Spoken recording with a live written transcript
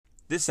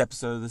This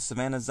episode of the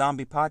Savannah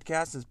Zombie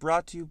Podcast is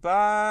brought to you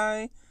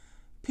by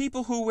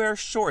people who wear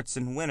shorts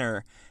in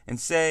winter and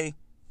say,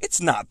 it's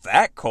not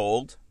that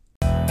cold.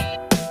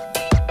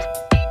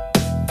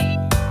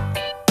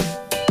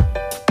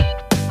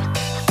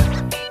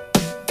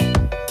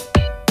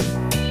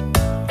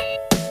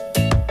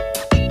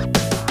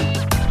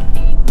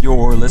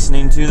 You're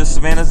listening to the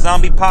Savannah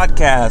Zombie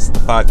Podcast, the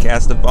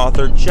podcast of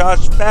author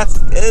Josh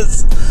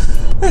Vasquez.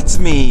 That's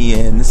me,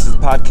 and this is a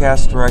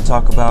podcast where I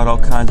talk about all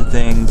kinds of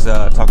things.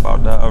 Talk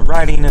about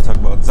writing, I talk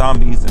about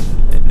zombies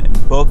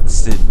and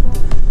books and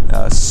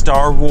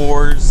Star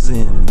Wars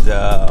and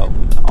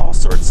all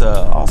sorts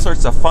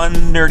of fun,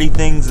 nerdy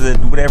things that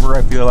whatever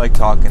I feel like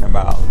talking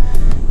about.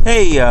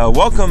 Hey,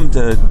 welcome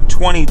to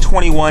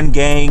 2021,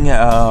 gang.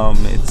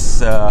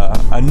 It's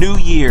a new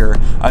year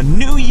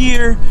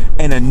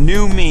and a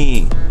new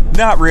me.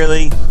 Not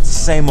really, it's the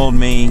same old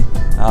me.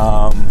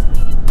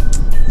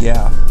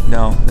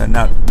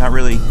 Not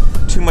really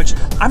too much.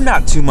 I'm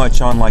not too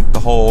much on like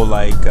the whole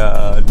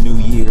New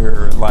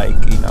Year,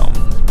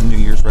 New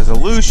Year's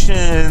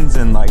resolutions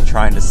and like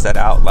trying to set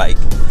out like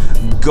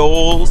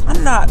goals.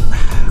 I'm not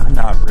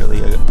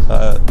really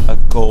a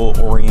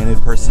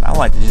goal-oriented person. I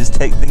like to just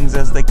take things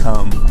as they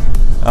come.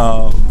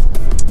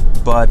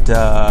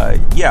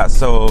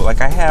 So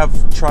like I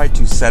have tried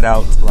to set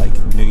out like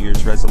New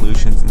Year's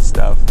resolutions and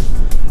stuff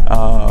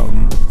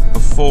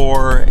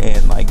before,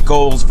 and like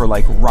goals for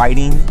like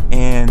writing,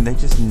 and they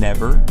just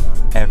never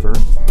ever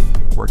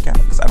work out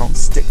because I don't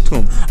stick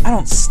to them. I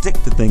don't stick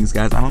to things,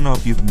 guys. I don't know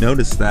if you've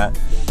noticed that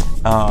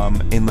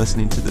in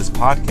listening to this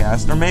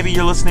podcast, or maybe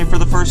you're listening for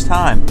the first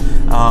time.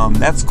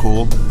 That's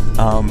cool.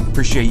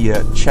 Appreciate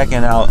you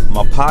checking out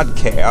my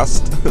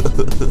podcast.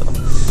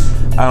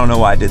 I don't know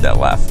why I did that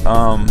laugh.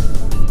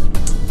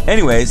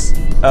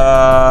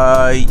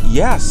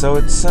 So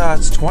it's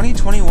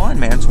 2021,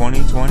 man.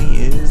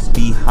 2020 is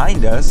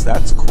behind us.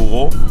 That's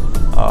cool,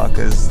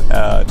 because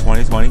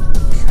 2020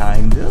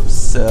 kind of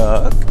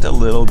sucked a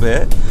little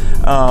bit.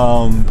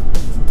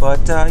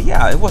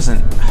 It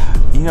wasn't.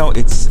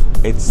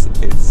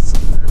 It's.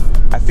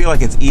 I feel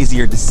like it's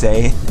easier to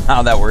say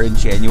now that we're in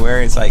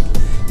January. It's like,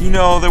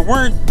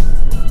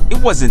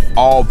 it wasn't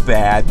all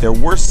bad. There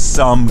were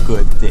some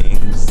good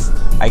things,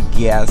 I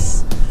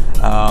guess.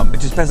 It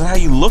just depends on how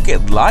you look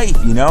at life,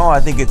 I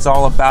think it's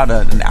all about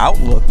an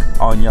outlook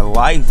on your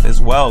life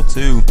as well,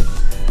 too.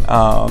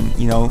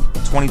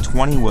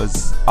 2020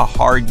 was a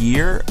hard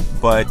year,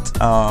 but,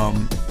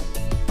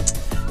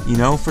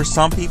 for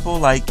some people,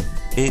 like,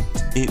 it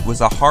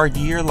was a hard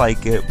year,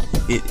 like,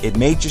 it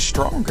made you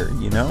stronger,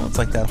 It's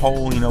like that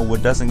whole,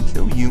 what doesn't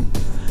kill you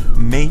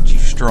made you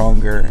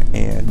stronger,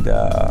 and,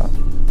 I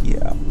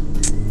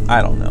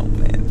don't know,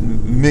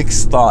 man.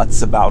 Mixed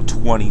thoughts about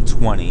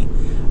 2020.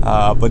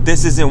 But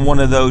this isn't one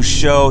of those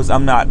shows.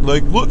 I'm not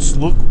like, let's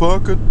look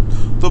back at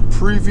the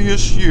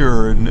previous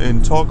year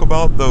and talk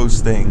about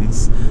those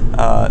things.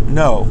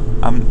 No,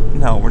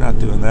 we're not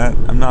doing that.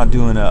 I'm not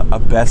doing a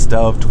best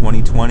of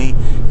 2020.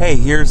 Hey,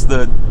 here's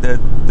the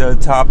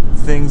top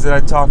things that I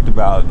talked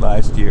about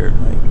last year.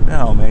 Like,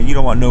 no, man, you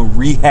don't want no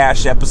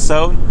rehash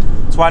episode.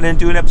 That's why I didn't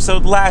do an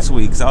episode last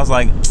week. So I was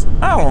like,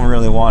 I don't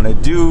really want to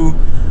do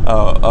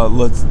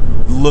let's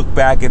look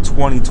back at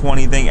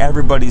 2020 thing.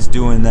 Everybody's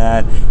doing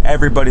that.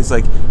 Everybody's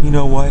like, you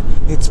know what?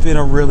 It's been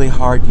a really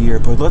hard year,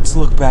 but let's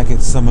look back at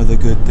some of the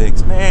good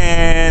things.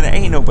 Man,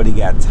 ain't nobody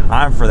got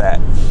time for that.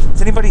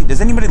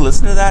 Does anybody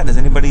listen to that? Does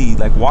anybody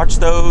like watch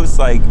those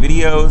like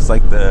videos,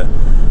 like the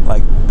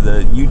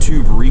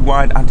YouTube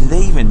rewind? Do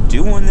they even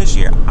do one this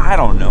year? I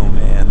don't know,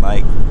 man.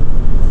 Like,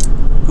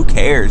 who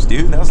cares,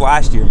 dude? That was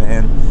last year,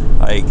 man.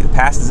 Like, the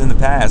past is in the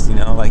past,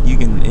 like you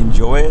can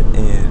enjoy it,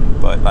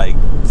 but like,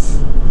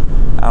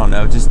 I don't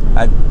know, it's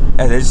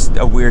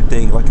a weird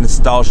thing. Like,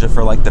 nostalgia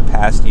for like the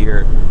past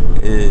year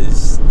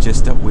is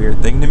just a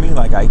weird thing to me.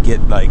 Like, I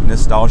get like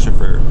nostalgia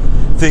for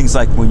things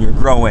like when you're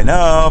growing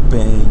up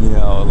and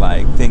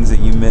like things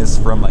that you miss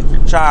from like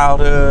your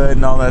childhood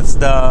and all that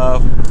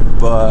stuff,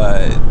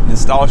 but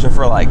nostalgia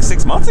for like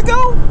 6 months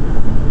ago?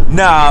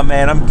 Nah,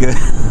 man, I'm good.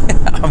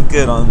 I'm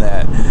good on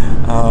that.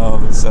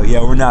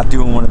 We're not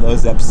doing one of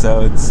those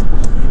episodes,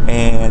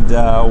 and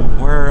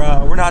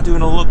we're not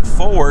doing a look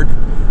forward.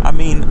 I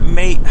mean,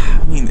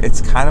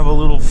 it's kind of a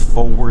little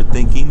forward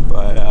thinking,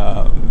 but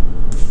I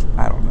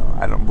don't know.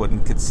 I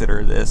wouldn't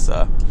consider this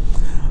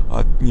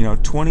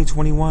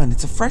 2021.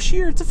 It's a fresh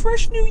year. It's a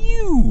fresh new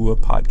you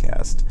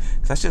podcast.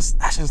 'Cause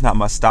that's just not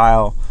my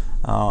style.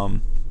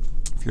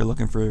 If you're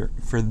looking for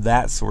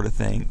that sort of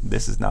thing,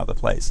 this is not the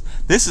place.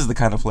 This is the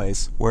kind of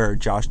place where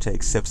Josh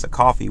takes sips of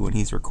coffee when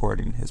he's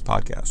recording his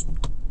podcast.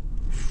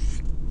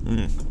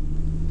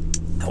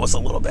 That was a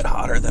little bit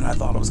hotter than I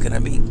thought it was going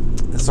to be.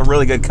 It's a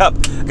really good cup.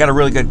 I got a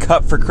really good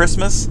cup for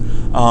Christmas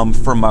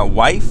from my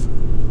wife.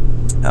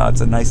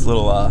 It's a nice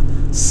little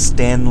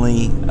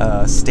Stanley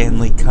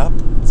cup.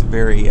 It's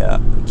very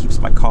keeps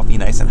my coffee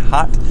nice and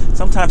hot.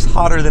 Sometimes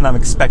hotter than I'm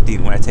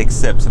expecting when I take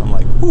sips, and I'm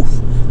like, whew,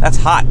 that's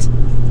hot.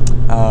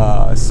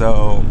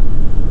 So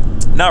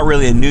not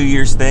really a New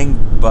Year's thing,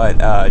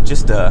 but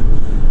just a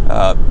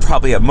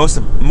probably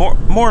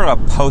more of a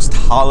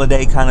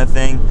post-holiday kind of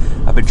thing.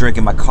 I've been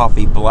drinking my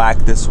coffee black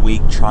this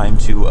week, trying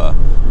to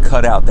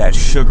cut out that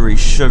sugary,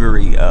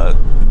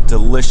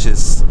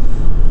 delicious,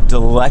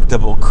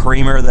 delectable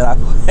creamer that I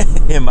put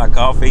in my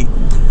coffee.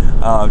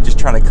 Just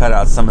trying to cut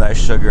out some of that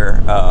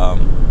sugar,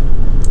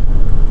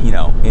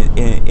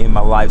 in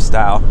my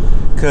lifestyle.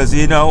 Because,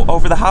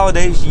 over the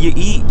holidays, you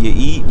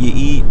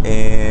eat,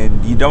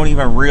 and you don't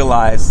even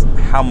realize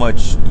how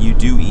much you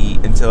do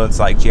eat until it's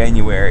like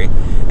January.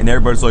 And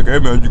everybody's like, hey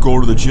man, you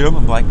going to the gym?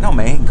 I'm like, no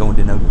man, I ain't going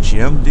to no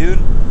gym, dude.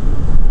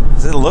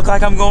 Does it look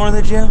like I'm going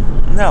to the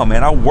gym? No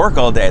man, I work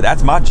all day.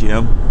 That's my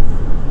gym.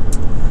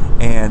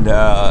 And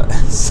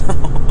so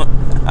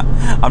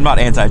I'm not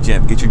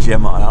anti-gym. Get your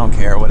gym on. I don't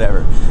care,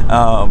 whatever.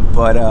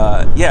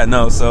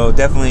 So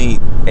definitely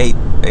ate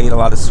a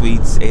lot of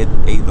sweets. Ate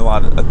a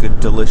lot of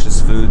good,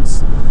 delicious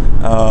foods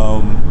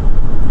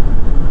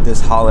this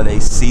holiday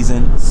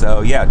season.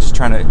 So yeah, just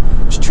trying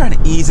to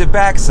ease it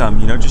back some.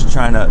 Just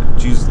trying to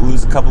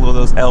lose a couple of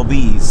those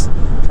lbs.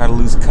 Try to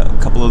lose a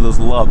couple of those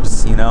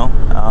lubs.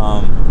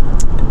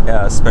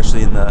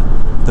 Especially in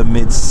the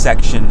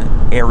midsection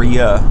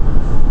area.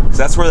 Because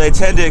that's where they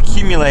tend to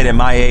accumulate at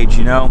my age,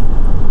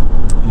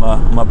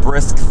 I'm a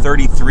brisk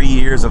 33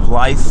 years of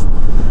life,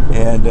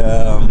 and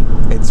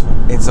it's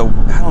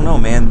I don't know,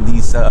 man.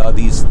 These I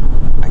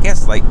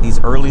guess like these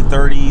early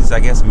 30s, I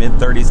guess mid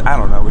 30s, I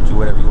don't know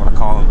whatever you want to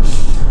call them.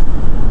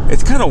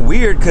 It's kind of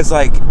weird because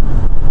like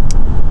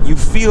you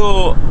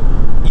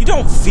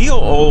don't feel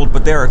old,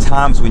 but there are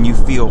times when you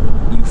feel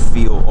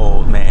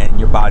old, man.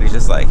 Your body's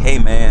just like, hey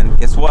man,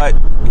 guess what?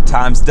 Your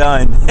time's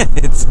done.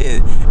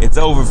 It's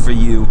over for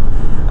you.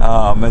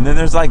 And then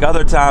there's like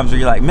other times where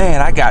you're like,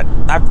 man,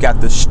 I've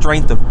got the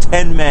strength of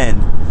 10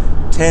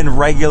 men, 10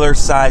 regular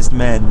sized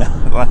men,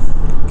 like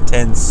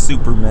 10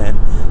 supermen.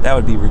 That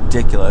would be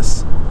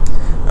ridiculous.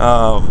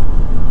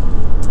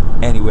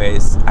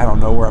 Anyways, I don't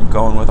know where I'm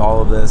going with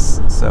all of this,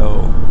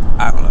 so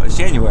I don't know. It's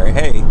January.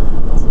 Hey,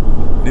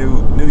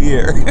 new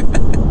year.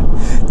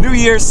 New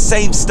year,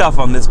 same stuff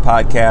on this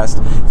podcast.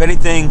 If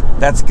anything,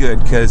 that's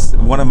good, because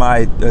one of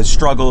my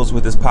struggles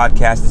with this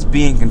podcast is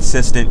being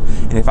consistent.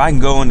 And if I can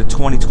go into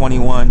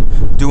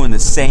 2021 doing the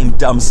same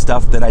dumb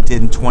stuff that I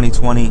did in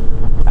 2020,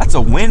 that's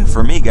a win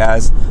for me,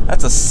 guys.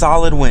 That's a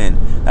solid win.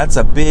 That's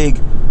a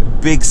big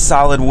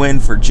solid win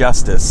for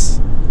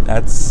justice.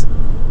 That's,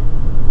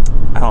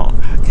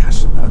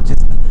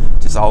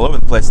 just all over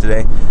the place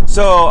today.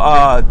 So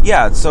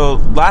so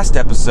last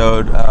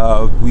episode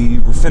we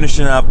were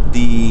finishing up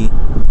the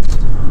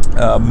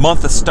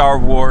month of Star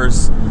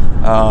Wars,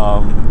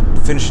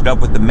 finished it up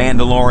with The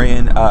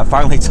Mandalorian,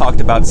 finally talked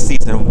about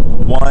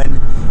season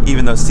 1,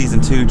 even though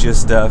season 2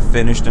 just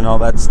finished and all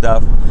that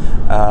stuff,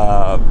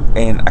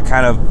 and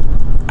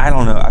I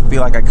don't know, I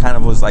feel like I kind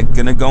of was like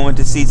gonna go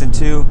into season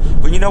 2,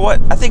 but you know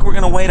what, I think we're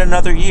gonna wait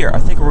another year. I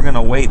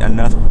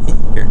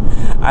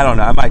don't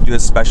know, I might do a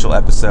special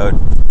episode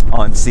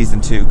on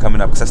season 2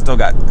 coming up, because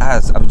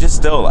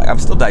I'm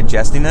still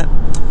digesting it.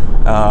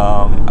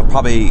 I'm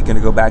probably gonna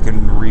go back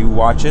and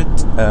rewatch it,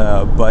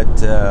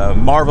 but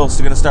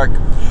Marvel's gonna start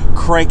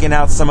cranking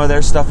out some of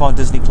their stuff on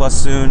Disney Plus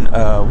soon.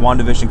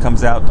 WandaVision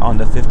comes out on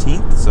the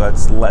 15th, so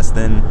that's less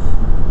than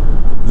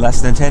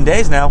 10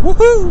 days now.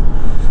 Woohoo!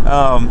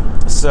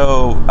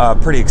 So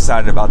pretty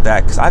excited about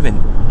that, because I've been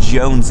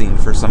jonesing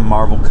for some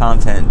Marvel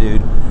content,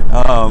 dude.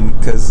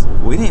 Because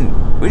we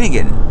didn't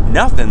get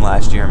nothing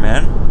last year,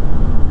 man.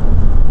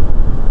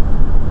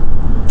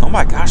 Oh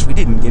my gosh, we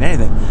didn't get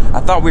anything. I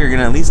thought we were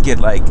gonna at least get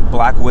like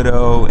Black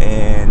Widow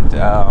and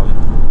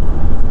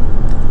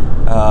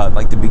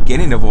like the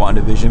beginning of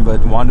WandaVision,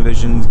 but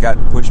WandaVision's got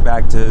pushed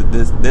back to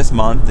this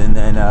month, and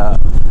then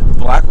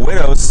Black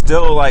Widow's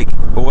still like,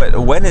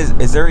 when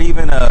is there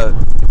even a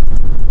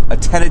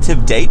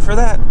tentative date for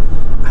that?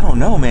 I don't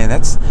know, man.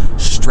 That's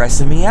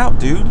stressing me out,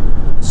 dude.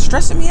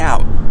 Stressing me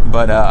out.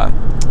 But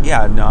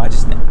yeah, no, I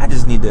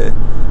just need to,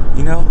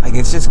 like,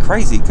 it's just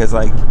crazy, because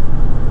like,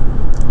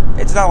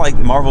 it's not like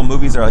Marvel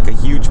movies are like a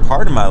huge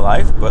part of my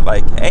life, but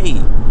like,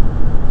 hey,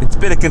 it's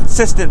been a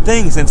consistent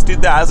thing since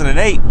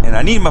 2008, and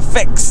I need my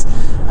fix.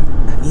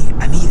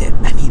 I need it.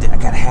 I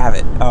gotta have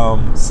it.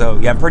 So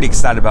yeah, I'm pretty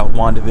excited about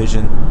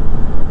WandaVision.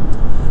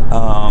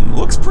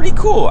 Looks pretty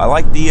cool. I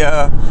like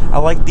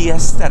the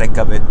aesthetic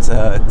of it.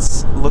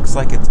 It looks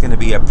like it's going to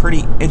be a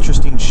pretty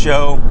interesting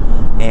show,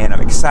 and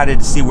I'm excited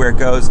to see where it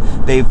goes.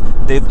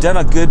 They've done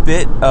a good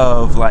bit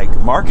of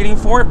like marketing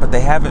for it, but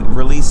they haven't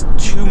released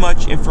too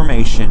much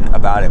information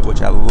about it,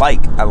 which I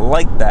like. I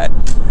like that.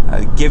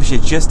 It gives you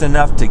just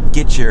enough to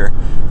get your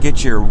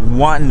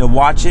wanting to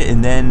watch it,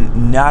 and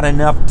then not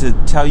enough to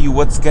tell you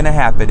what's going to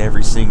happen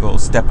every single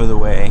step of the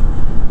way.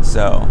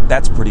 So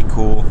that's pretty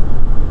cool.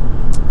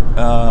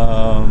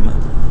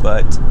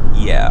 But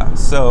yeah,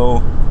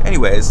 so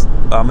anyways,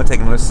 I'm gonna take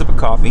another sip of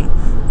coffee,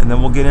 and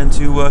then we'll get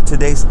into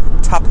today's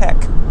topic.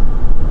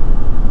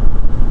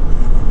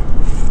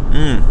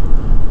 I'm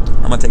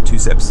gonna take two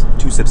sips,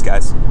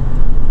 guys.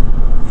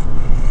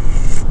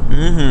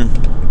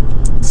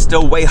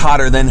 Still way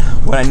hotter than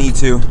what I need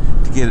to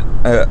could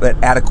get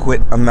an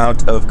adequate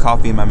amount of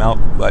coffee in my mouth,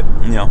 but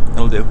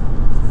it'll do.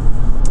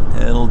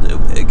 It'll do,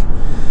 pig.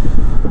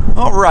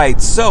 All right,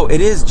 so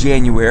it is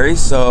January,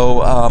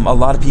 so a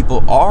lot of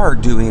people are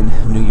doing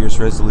New Year's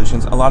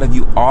resolutions. A lot of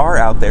you are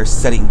out there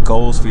setting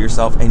goals for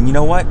yourself, and you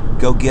know what?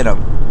 Go get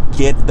them.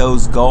 Get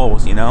those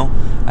goals. I don't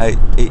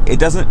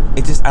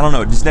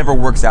know. It just never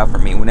works out for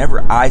me.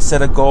 Whenever I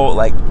set a goal,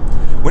 like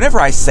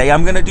whenever I say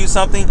I'm gonna do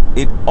something,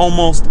 it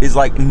almost is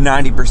like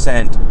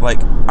 90%.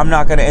 Like I'm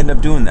not gonna end up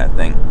doing that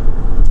thing.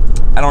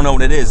 I don't know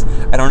what it is.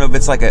 I don't know if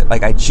it's like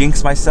I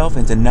jinx myself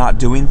into not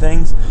doing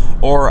things,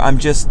 or I'm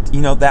just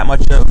that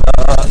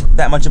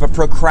much of a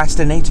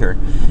procrastinator,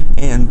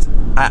 and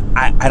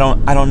I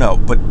don't know.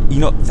 But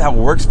if that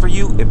works for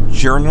you, if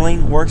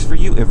journaling works for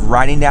you, if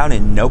writing down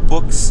in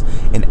notebooks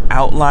and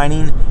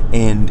outlining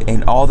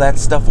and all that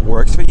stuff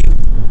works for you,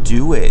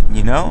 do it.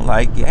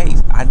 Hey,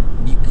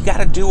 you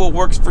gotta do what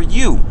works for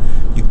you.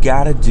 You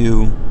gotta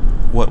do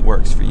what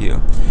works for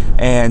you.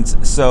 And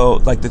so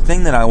the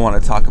thing that I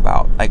want to talk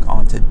about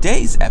on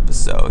today's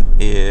episode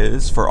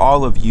is for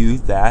all of you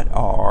that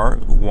are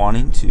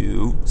wanting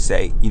to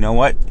say, you know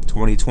what,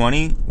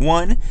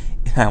 2021,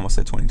 I almost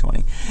said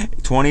 2020,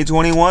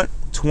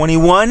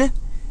 2021,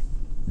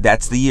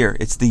 that's the year.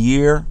 It's the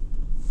year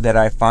that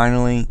I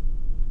finally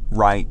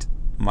write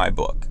my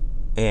book.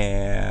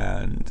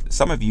 And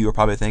some of you are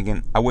probably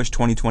thinking, I wish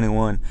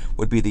 2021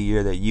 would be the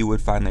year that you would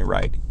finally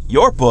write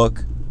your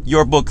book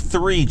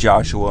 3,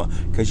 Joshua,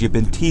 because you've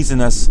been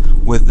teasing us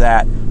with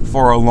that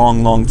for a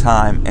long, long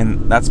time,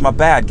 and that's my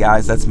bad,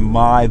 guys. That's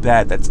my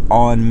bad. That's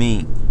on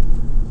me.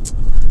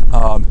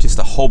 Just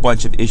a whole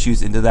bunch of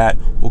issues into that.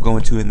 We'll go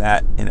into in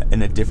a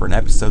different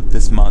episode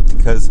this month,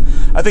 because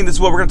I think this is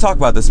what we're going to talk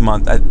about this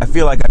month. I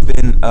feel like I've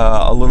been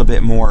a little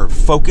bit more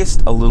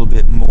focused, a little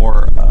bit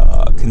more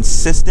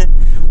consistent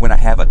when I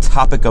have a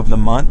topic of the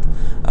month.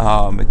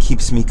 It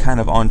keeps me kind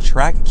of on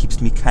track. It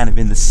keeps me kind of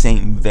in the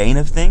same vein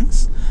of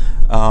things.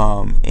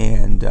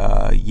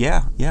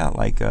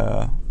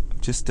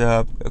 Just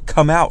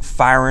come out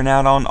firing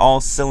out on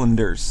all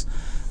cylinders.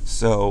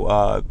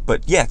 So,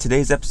 but yeah,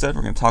 today's episode,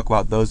 we're going to talk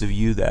about those of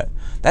you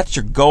that's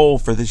your goal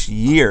for this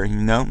year.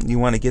 You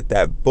want to get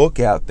that book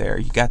out there.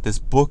 You got this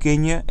book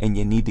in you, and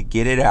you need to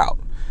get it out,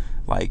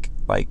 like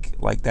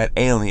that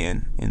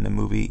alien in the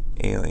movie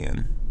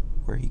Alien,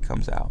 where he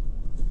comes out.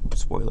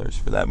 Spoilers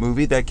for that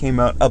movie that came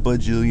out a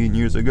bajillion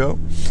years ago.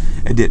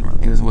 It didn't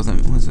really. Was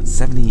it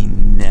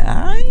 79?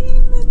 I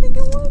think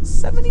it was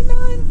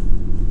 79.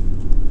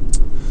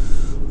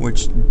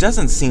 Which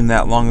doesn't seem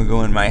that long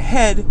ago in my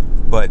head,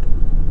 but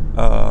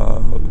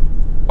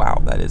wow,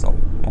 that is a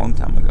long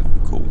time ago.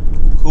 Cool.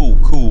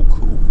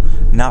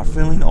 Not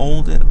feeling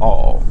old at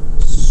all.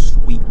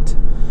 Sweet.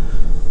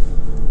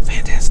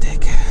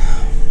 Fantastic.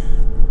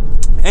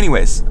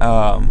 Anyways,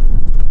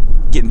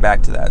 getting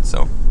back to that,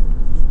 so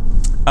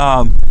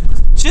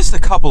just a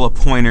couple of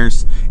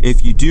pointers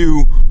if you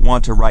do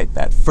want to write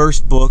that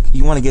first book.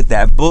 You want to get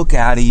that book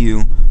out of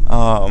you.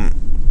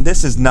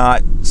 This is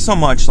not so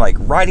much like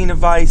writing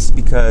advice,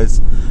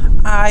 because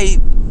I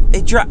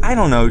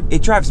don't know,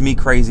 it drives me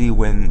crazy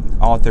when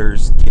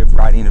authors give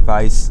writing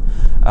advice,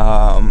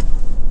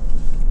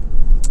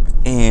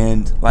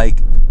 and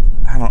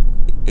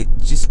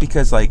just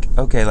because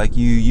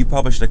you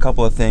published a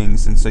couple of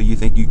things, and so you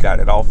think you got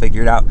it all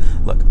figured out.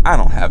 Look, I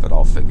don't have it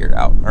all figured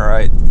out. All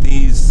right,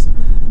 these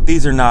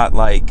are not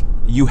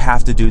you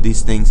have to do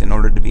these things in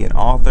order to be an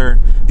author.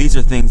 These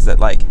are things that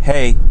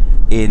hey,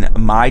 in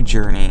my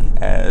journey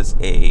as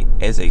a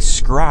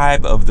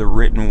scribe of the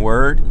written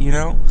word,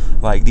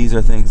 these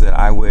are things that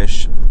I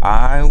wish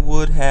I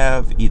would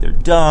have either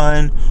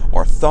done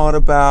or thought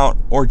about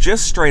or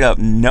just straight up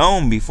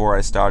known before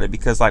I started.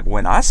 Because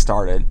when I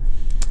started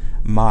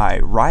my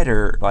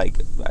writer,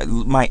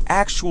 my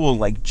actual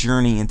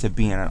journey into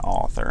being an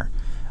author,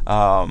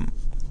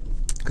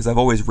 because I've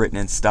always written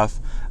and stuff,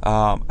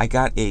 I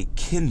got a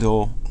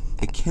Kindle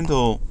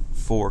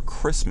for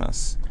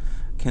Christmas.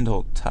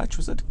 Kindle Touch,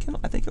 was it Kindle?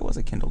 I think it was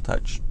a Kindle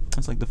Touch.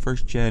 It's the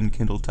first gen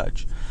Kindle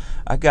Touch.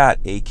 I got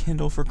a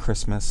Kindle for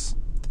Christmas,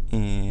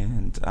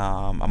 and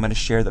I'm going to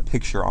share the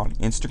picture on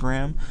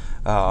Instagram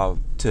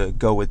to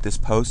go with this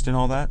post and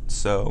all that.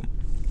 So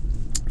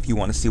if you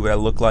want to see what I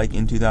look like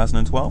in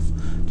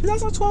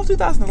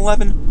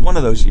 2011, one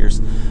of those years,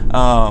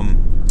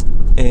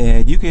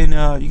 and you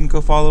can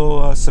go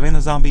follow Savannah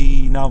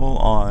Zombie Novel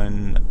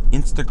on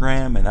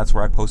Instagram, and that's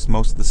where I post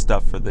most of the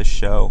stuff for this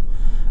show.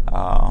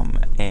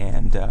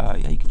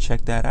 You can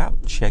check that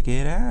out. Check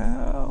it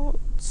out.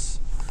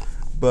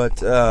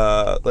 But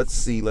let's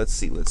see.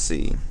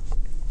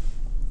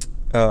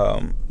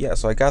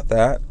 So I got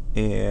that,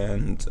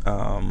 and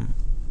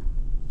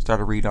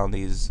started reading on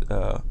these.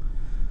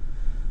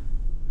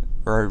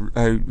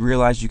 I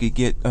realized you could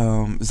get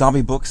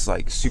zombie books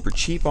super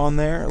cheap on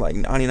there,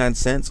 99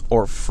 cents,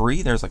 or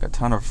free. There's a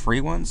ton of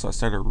free ones, so I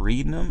started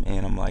reading them,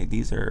 and I'm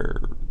these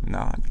are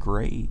not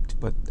great,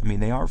 but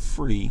they are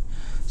free,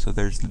 so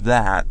there's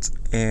that.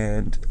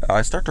 And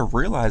I start to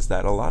realize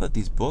that a lot of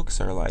these books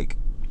are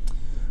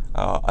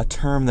a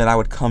term that I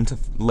would come to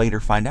later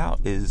find out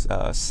is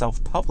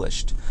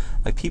self-published.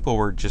 Like, people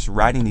were just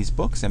writing these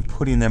books and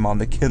putting them on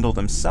the Kindle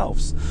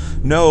themselves.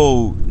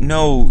 No,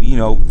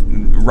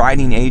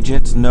 writing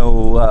agents,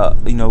 no,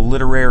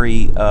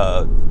 literary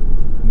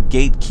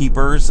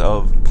gatekeepers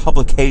of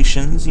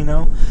publications,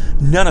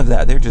 none of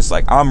that. They're just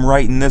like, I'm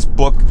writing this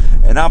book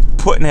and I'm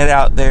putting it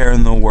out there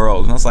in the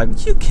world. And I was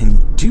like, you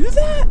can do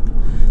that?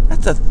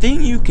 That's a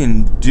thing you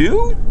can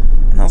do?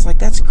 And I was like,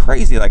 that's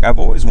crazy. Like, I've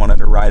always wanted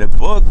to write a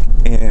book,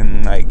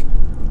 and like,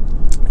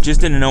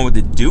 just didn't know what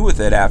to do with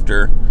it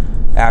after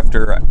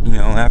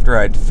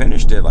I'd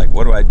finished it. Like,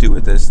 what do I do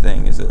with this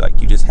thing? Is it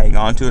like you just hang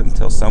on to it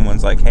until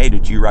someone's like, hey,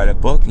 did you write a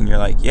book? And you're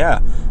like,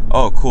 yeah.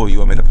 Oh, cool, you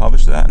want me to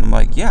publish that? And I'm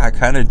like, yeah, I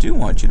kind of do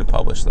want you to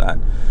publish that.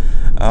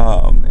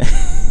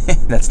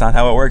 That's not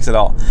how it works at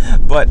all.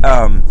 But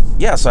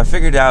yeah, so I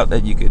figured out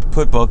that you could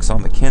put books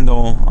on the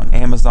Kindle, on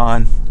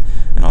Amazon.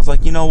 And I was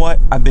like, you know what?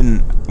 I've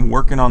been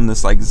working on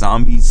this like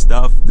zombie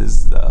stuff,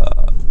 this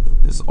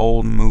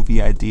old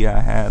movie idea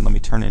I had. Let me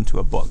turn it into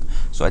a book.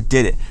 So I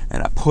did it,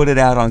 and I put it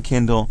out on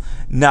Kindle,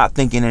 not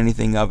thinking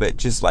anything of it.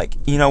 Just like,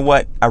 you know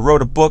what? I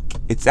wrote a book.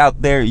 It's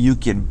out there. You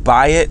can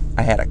buy it.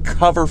 I had a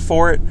cover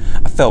for it.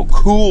 I felt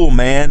cool,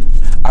 man.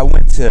 I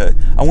went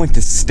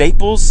to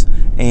Staples,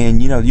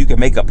 and you can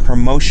make up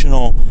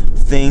promotional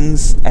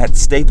things at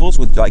Staples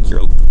with like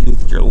your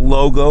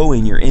logo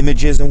and your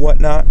images and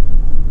whatnot.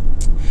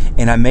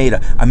 And I made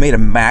a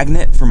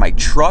magnet for my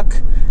truck.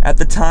 At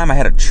the time, I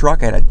had a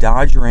truck. I had a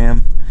Dodge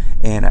Ram,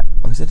 and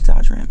was it a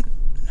Dodge Ram?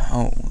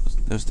 No,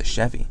 it was the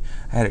Chevy.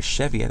 I had a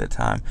Chevy at the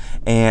time,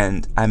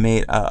 and I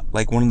made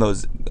like one of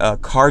those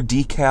car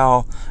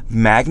decal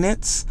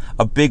magnets,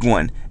 a big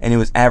one, and it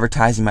was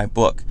advertising my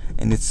book.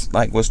 And it's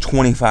like was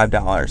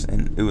 $25,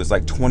 and it was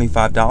like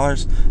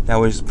 $25 that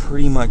was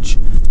pretty much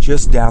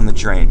just down the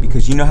drain,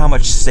 because you know how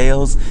much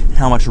sales and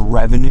how much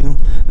revenue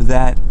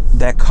that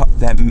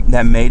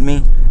made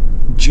me.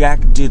 Jack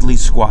diddly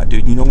squat,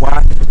 dude. You know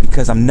why?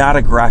 Because I'm not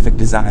a graphic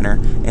designer,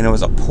 and it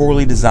was a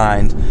poorly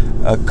designed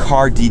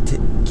car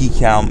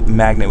decal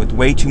magnet with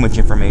way too much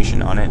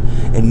information on it,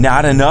 and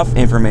not enough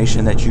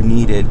information that you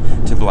needed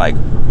to be like,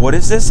 what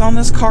is this on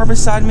this car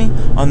beside me?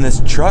 On this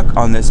truck?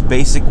 On this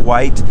basic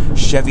white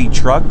Chevy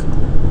truck?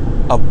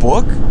 A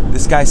book?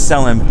 This guy's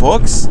selling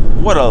books?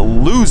 What a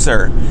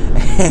loser.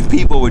 And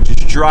people would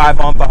just drive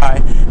on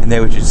by, and they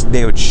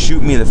would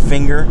shoot me the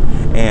finger,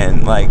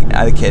 and like,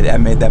 I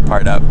made that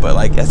part up, but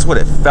like, that's what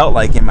it felt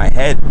like in my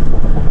head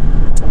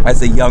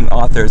as a young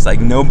author. It's like,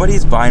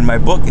 nobody's buying my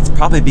book. It's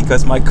probably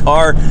because my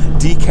car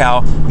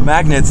decal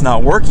magnet's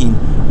not working.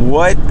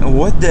 What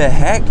the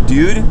heck,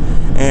 dude?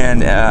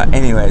 And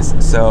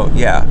anyways, so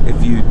yeah,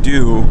 if you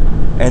do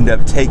end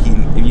up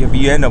if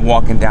you end up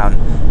walking down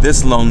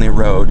this lonely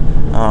road,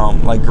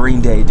 like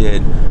Green Day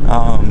did,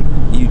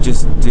 you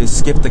just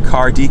skip the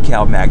car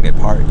decal magnet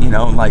part,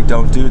 like,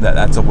 don't do that.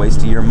 That's a waste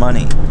of your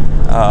money.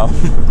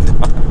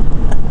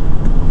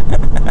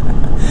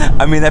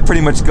 I mean, that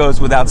pretty much goes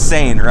without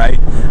saying, right?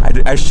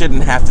 I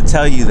shouldn't have to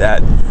tell you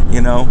that,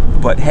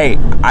 but hey,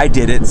 I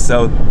did it,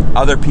 so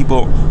other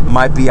people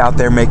might be out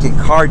there making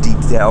car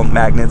detail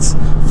magnets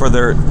for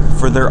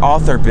their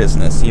author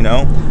business.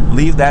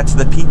 Leave that to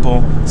the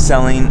people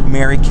selling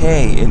Mary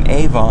Kay and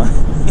Avon.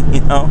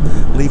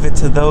 Leave it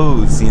to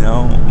those,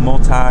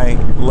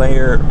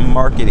 multi-layer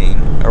marketing,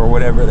 or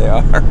whatever they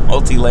are,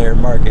 multi-layer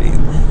marketing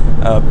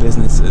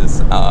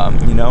businesses.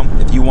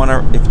 If you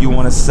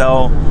want to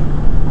sell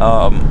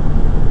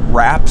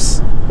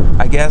wraps,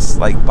 I guess,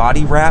 like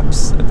body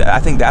wraps, I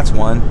think that's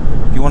one.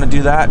 If you want to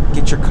do that,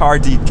 get your car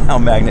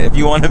decal magnet. If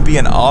you want to be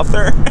an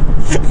author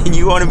and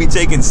you want to be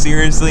taken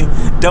seriously,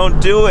 don't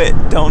do it.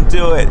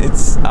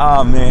 It's,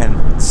 oh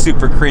man,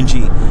 super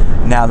cringy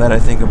now that I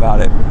think about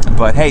it.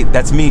 But hey,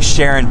 that's me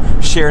sharing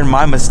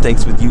my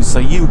mistakes with you, so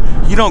you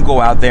don't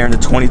go out there into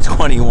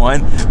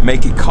 2021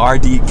 making car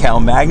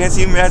decal magnets.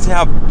 You imagine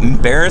how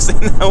embarrassing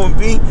that would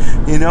be?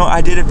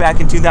 I did it back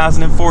in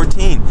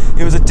 2014.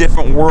 It was a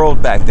different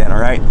world back then,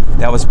 all right?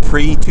 That was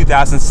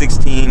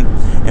pre-2016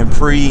 and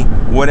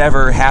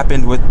pre-whatever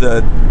happened with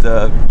the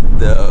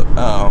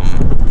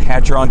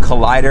Hadron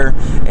Collider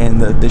and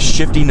the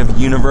shifting of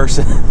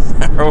universes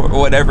or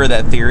whatever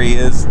that theory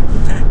is.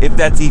 If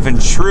that's even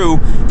true,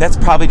 that's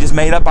probably just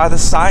made up by the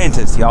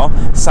scientists, y'all.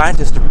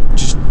 Scientists are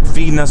just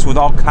feeding us with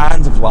all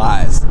kinds of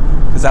lies,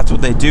 because that's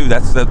what they do.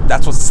 That's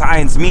what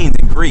science means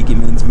in Greek. It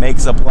means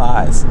makes up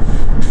lies.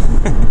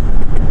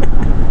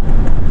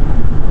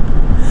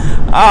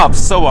 I'm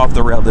so off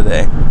the rail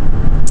today.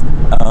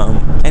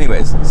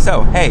 Anyways,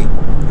 so hey,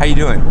 how you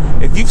doing?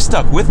 If you've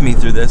stuck with me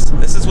through this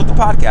is what the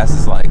podcast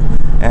is like.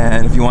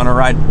 And if you want to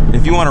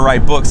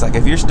write books, like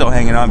if you're still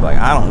hanging on, like,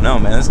 I don't know,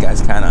 man, this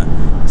guy's kind of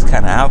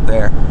out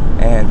there,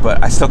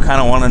 but I still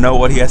kind of want to know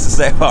what he has to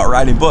say about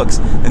writing books.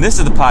 And this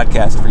is the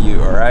podcast for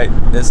you, all right?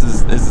 This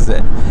is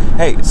it.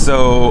 Hey,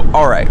 so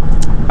all right,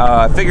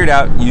 I figured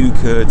out you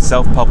could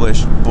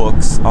self-publish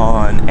books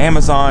on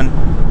Amazon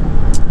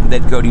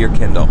that go to your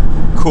Kindle.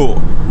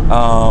 Cool.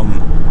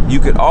 You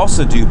could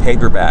also do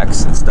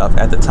paperbacks and stuff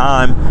at the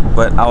time,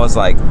 but I was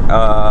like,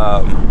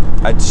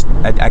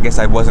 I guess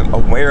I wasn't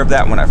aware of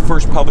that when I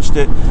first published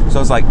it. So I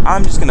was like,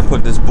 I'm just going to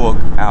put this book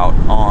out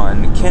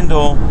on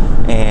Kindle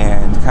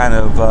and kind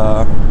of,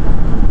 I'm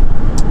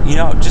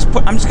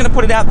just going to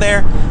put it out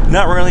there.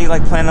 Not really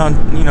like planning on,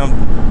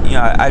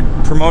 I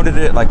promoted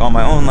it like on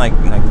my own, like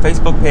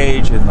Facebook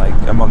page and like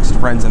amongst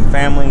friends and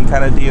family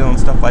kind of deal and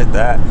stuff like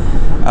that.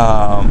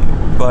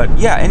 But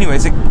yeah,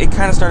 anyways, it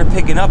kind of started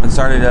picking up and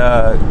started,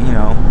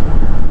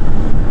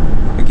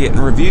 getting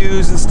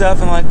reviews and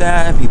stuff and like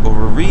that, and people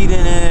were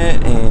reading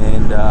it,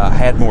 and I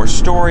had more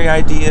story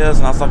ideas,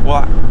 and I was like,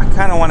 well, I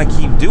kind of want to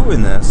keep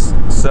doing this.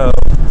 So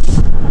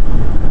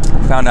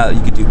I found out that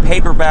you could do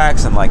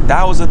paperbacks, and like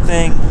that was a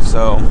thing.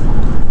 So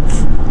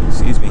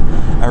excuse me,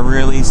 I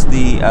released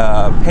the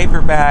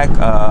paperback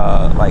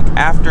like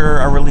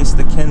after I released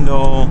the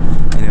Kindle,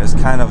 and it was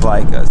kind of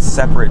like a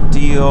separate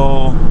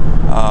deal.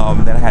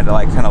 Then I had to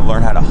like kind of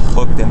learn how to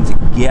hook them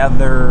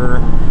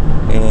together.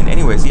 And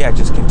anyways, yeah,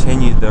 just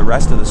continued the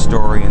rest of the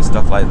story and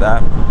stuff like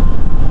that.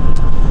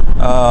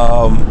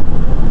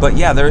 But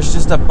yeah, there's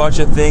just a bunch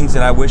of things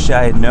that I wish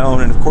I had known.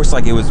 And of course,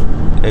 like it was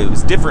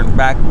different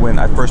back when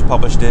I first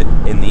published it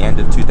in the end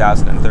of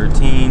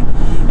 2013.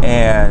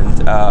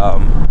 And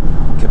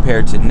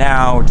compared to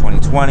now,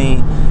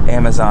 2020,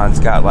 Amazon's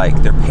got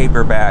like their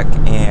paperback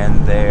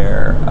and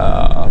their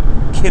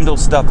Kindle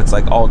stuff. It's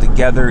like all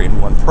together in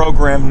one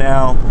program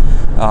now.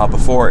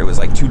 Before it was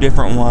like two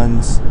different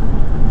ones.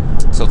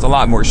 So it's a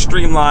lot more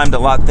streamlined. A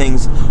lot of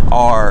things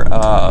are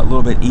a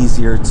little bit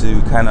easier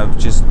to kind of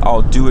just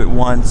all do it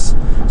once.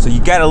 So you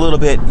got a little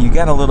bit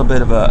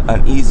of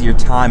an easier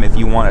time if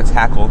you want to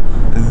tackle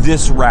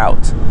this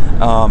route.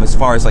 As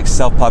far as like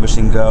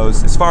self-publishing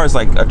goes, as far as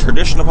like a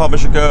traditional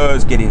publisher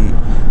goes, getting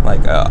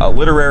like a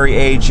literary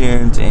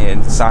agent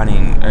and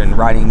signing and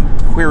writing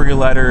query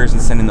letters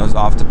and sending those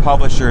off to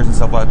publishers and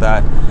stuff like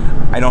that,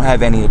 I don't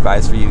have any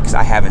advice for you because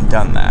I haven't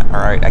done that. All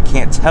right, I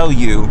can't tell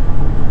you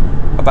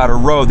about a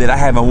road that I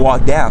haven't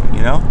walked down,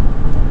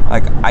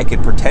 like I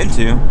could pretend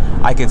to.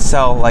 I could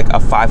sell like a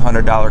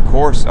 $500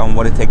 course on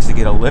what it takes to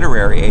get a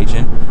literary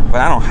agent, but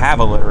I don't have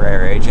a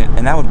literary agent,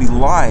 and that would be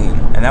lying,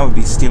 and that would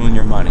be stealing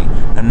your money.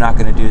 I'm not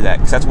going to do that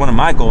because that's one of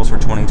my goals for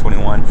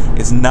 2021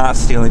 is not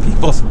stealing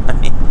people's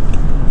money.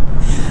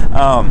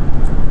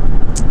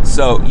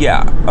 So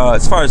yeah,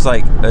 as far as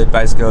like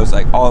advice goes,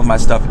 like all of my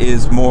stuff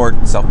is more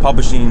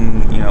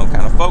self-publishing,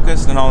 kind of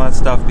focused and all that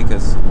stuff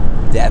because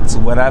that's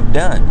what I've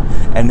done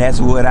and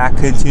that's what I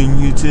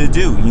continue to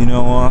do. You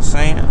know what I'm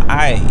saying?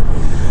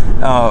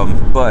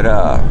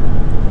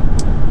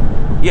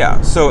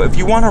 Yeah. So if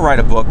you want to write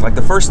a book, like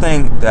the first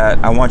thing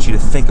that I want you to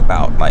think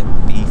about, like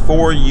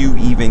before you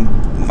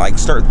even like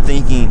start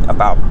thinking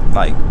about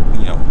like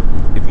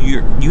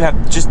if you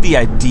have just the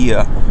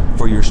idea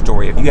for your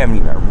story, if you haven't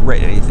even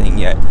read anything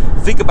yet,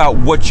 think about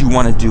what you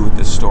want to do with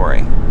this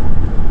story.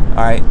 All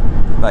right,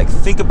 like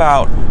think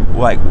about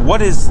like what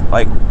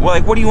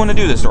do you want to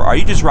do with this story? Are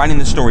you just writing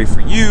the story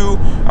for you?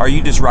 Are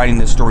you just writing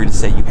this story to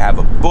say you have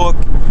a book?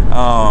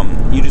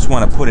 You just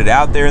want to put it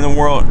out there in the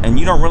world and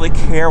you don't really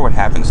care what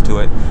happens to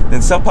it?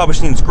 Then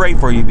self-publishing is great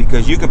for you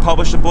because you can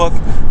publish a book,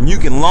 you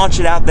can launch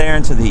it out there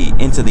into the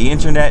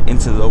internet,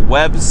 into the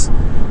webs,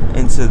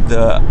 into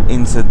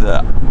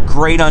the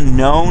great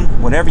unknown,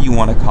 whatever you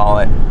want to call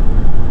it,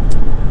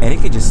 and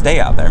it could just stay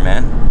out there,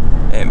 man.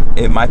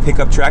 It might pick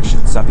up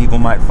traction. Some people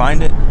might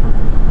find it,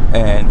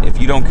 and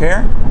if you don't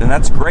care, then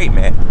that's great,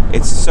 man.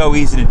 It's so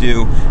easy to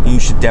do, and you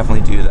should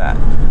definitely do that.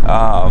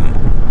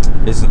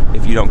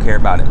 If you don't care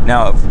about it.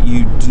 Now, if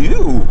you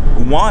do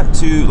want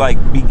to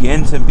like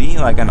begin to be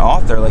like an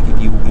author, like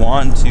if you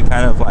want to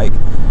kind of like,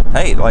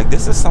 hey, like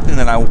this is something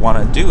that I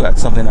want to do.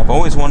 That's something I've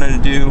always wanted to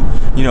do.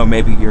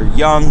 Maybe you're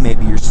young,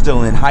 maybe you're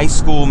still in high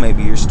school,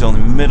 maybe you're still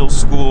in middle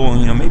school,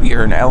 maybe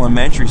you're in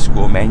elementary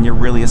school, man, you're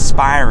really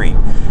aspiring.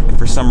 If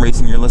for some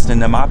reason you're listening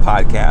to my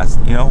podcast,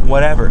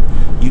 whatever,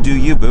 you do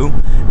you, boo.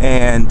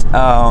 And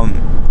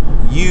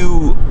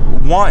you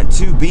want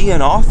to be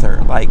an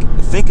author, like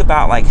think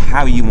about like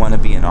how you want to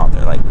be an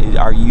author. Like,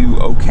 are you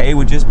okay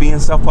with just being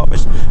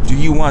self-published? Do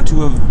you want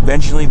to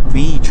eventually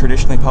be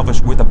traditionally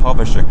published with a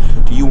publisher?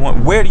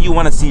 Where do you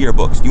want to see your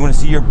books? Do you want to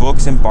see your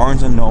books in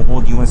Barnes and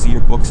Noble? Do you want to see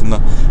your books in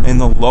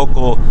the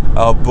local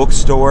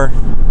bookstore?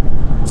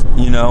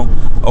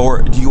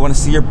 Or do you want to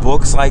see your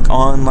books like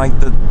on like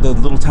the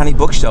little tiny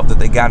bookshelf that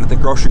they got at the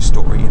grocery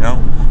store?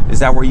 Is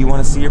that where you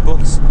want to see your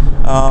books?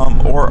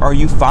 Or are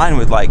you fine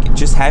with like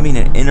just having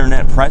an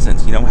internet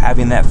presence,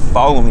 having that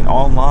following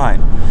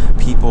online,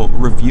 people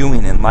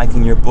reviewing and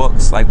liking your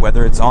books, like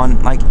whether it's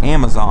on like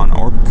Amazon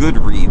or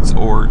Goodreads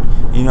or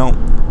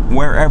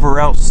wherever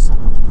else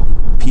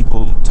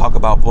people talk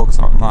about books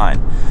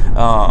online.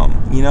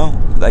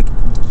 Like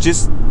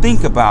just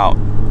think about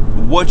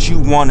what you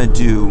want to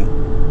do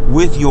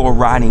with your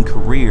writing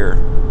career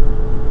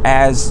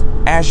as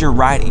you're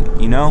writing,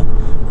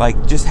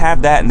 like just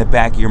have that in the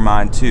back of your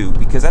mind too,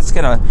 because that's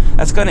gonna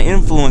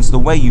influence the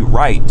way you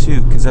write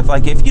too. Because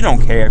if you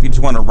don't care, if you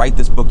just want to write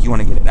this book, you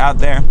want to get it out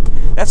there,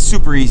 That's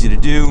super easy to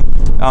do.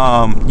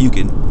 You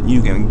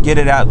can get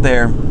it out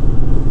there.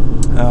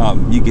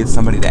 You get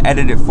somebody to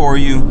edit it for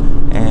you,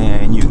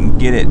 and you can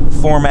get it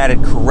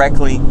formatted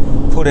correctly,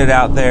 put it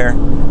out there,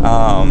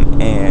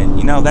 and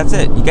you know, that's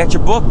it. You got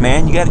your book,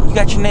 man. You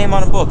got your name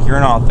on a book. You're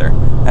an author.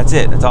 That's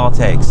it. That's all it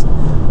takes.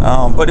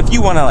 But if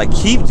you want to like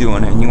keep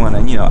doing it, and you want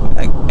to, you know,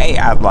 like, hey,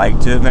 I'd like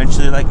to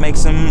eventually like make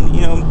some,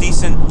 you know,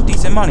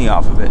 decent money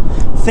off of it.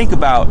 Think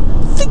about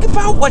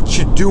what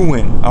you're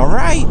doing. All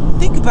right,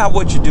 think about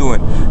what you're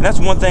doing. And that's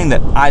one thing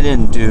that I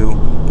didn't do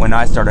when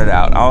I started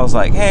out. I was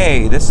like,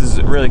 hey, this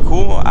is really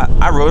cool.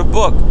 I wrote a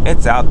book.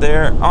 It's out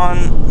there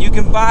you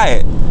can buy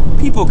it.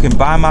 People can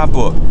buy my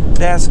book.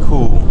 That's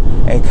cool.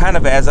 And kind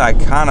of as I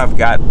kind of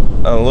got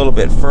a little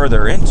bit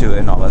further into it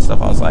and all that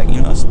stuff, I was like,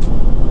 you know, it's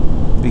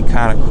be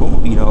kind of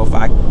cool, you know, if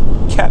I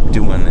kept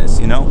doing this,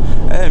 you know.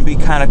 It'd be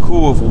kind of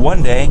cool if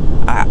one day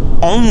I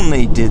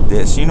only did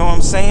this, you know what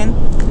I'm saying?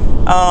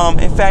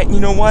 In fact, you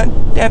know what?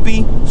 That'd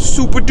be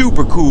super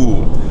duper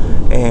cool.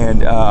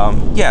 And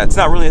yeah, it's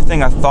not really a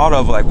thing I thought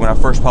of like when I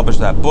first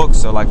published that book.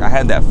 So like I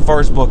had that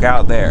first book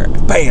out there,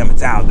 bam,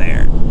 it's out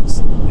there.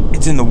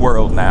 It's in the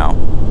world now.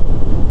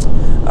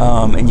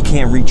 And you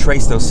can't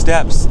retrace those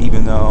steps,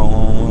 even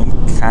though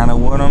kind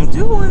of what I'm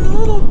doing a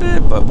little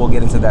bit, but we'll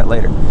get into that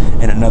later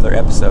in another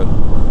episode.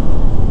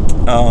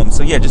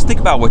 So yeah, just think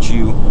about what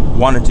you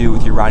want to do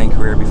with your writing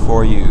career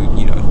before you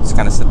know, just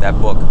kind of set that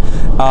book.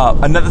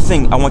 Another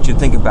thing I want you to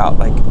think about,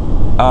 like,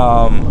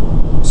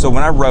 so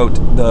when I wrote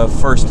the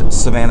first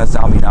Savannah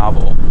Zombie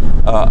novel,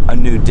 A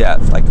New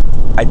Death, like,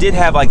 I did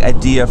have like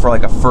idea for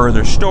like a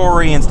further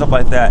story and stuff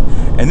like that,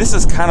 and this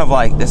is kind of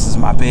like, this is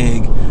my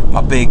big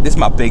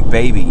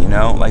baby, you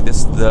know, like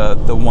this is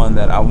the one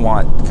that I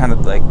want, kind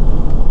of like,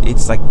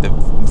 it's like the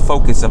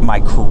focus of my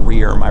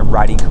career, my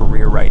writing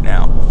career right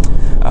now.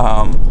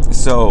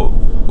 So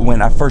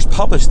when I first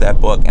published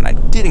that book and I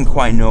didn't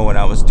quite know what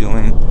I was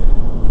doing,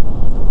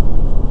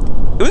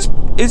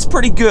 it's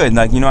pretty good.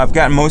 Like, you know, I've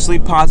gotten mostly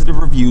positive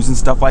reviews and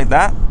stuff like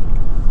that.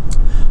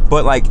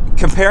 But like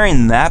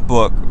comparing that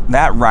book,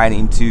 that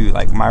writing to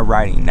like my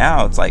writing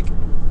now, it's like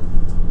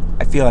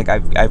I feel like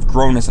I've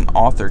grown as an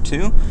author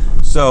too.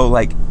 So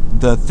like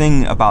the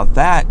thing about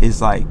that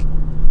is like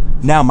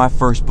now my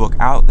first book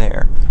out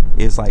there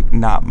is like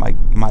not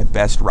my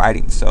best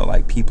writing. So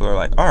like people are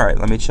like, all right,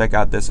 let me check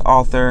out this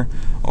author,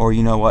 or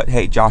you know what,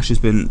 hey, Josh has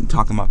been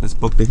talking about this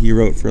book that he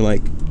wrote for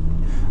like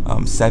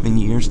 7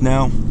 years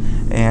now,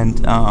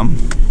 and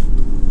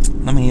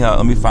let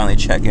me finally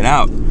check it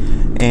out.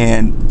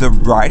 And the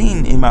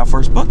writing in my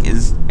first book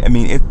is, I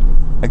mean, it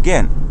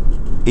again,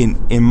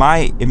 in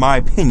my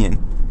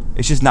opinion,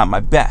 it's just not my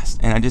best.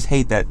 And I just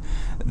hate that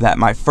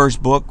my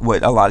first book,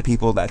 what a lot of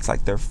people, that's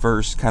like their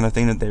first kind of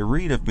thing that they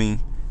read of me,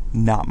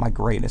 not my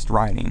greatest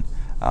writing.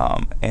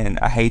 And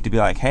I hate to be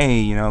like, hey,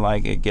 you know,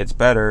 like it gets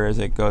better as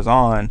it goes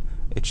on.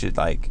 It should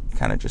like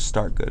kind of just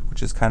start good,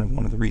 which is kind of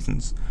one of the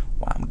reasons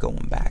why I'm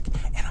going back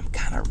and I'm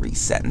kind of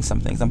resetting some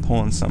things. I'm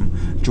pulling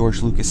some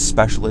George Lucas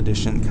special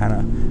edition kind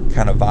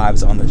of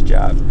vibes on this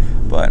job,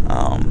 but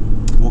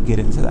we'll get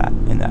into that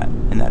in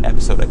that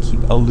episode I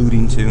keep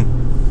alluding to.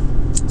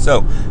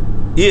 So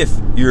if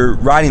you're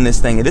writing this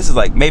thing, and this is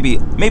like maybe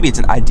it's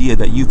an idea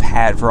that you've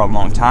had for a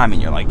long time,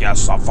 and you're like,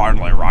 yes, I'm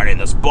finally writing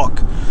this book.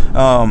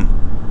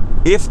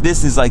 If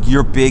this is like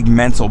your big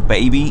mental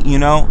baby, you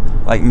know,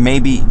 like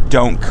maybe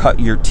don't cut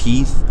your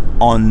teeth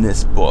on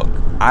this book.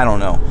 I don't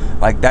know.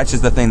 Like that's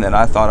just the thing that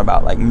I thought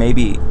about. Like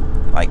maybe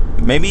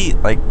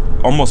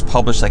almost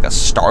publish like a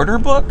starter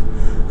book.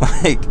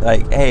 Like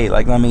hey,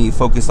 like let me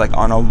focus like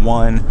on a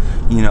one,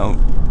 you know,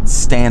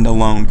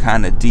 standalone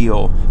kind of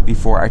deal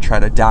before I try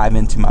to dive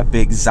into my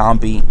big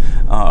zombie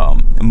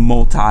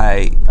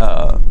multi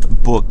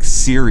book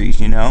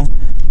series, you know?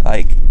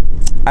 Like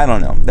I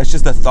don't know. That's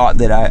just a thought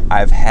that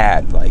I've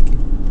had. Like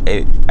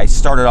I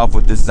started off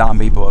with this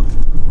zombie book,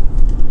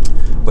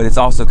 but it's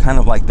also kind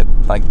of like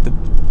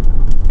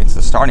it's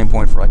the starting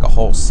point for like a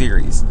whole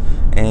series.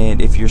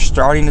 And if you're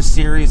starting a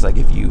series, like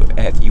if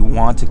you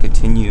want to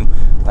continue,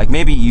 like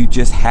maybe you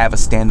just have a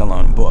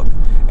standalone book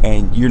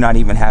and you're not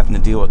even having to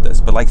deal with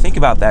this. But like think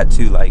about that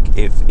too. Like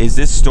is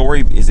this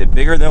story, is it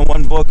bigger than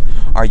one book?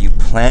 Are you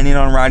planning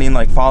on writing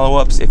like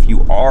follow-ups? If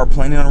you are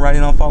planning on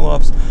writing on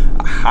follow-ups,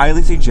 I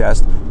highly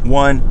suggest,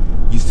 one,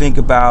 you think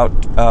about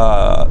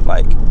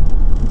like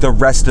the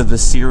rest of the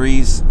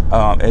series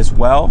as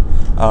well.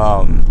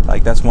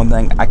 Like that's one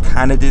thing I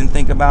kind of didn't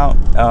think about.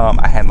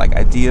 I had like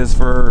ideas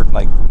for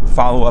like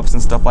follow-ups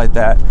and stuff like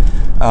that,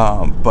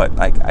 but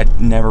like I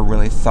never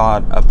really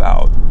thought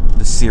about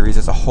the series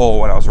as a whole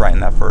when I was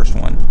writing that first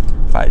one.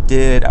 If I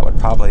did, I would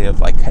probably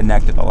have like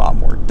connected a lot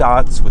more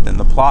dots within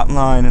the plot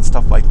line and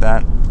stuff like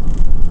that.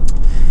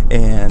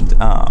 And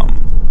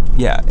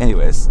yeah,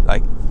 anyways,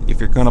 like if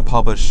you're gonna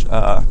publish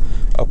a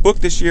book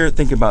this year,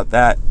 think about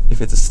that.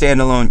 If it's a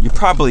standalone, you're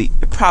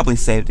probably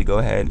safe to go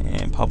ahead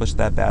and publish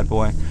that bad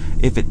boy.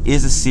 If it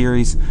is a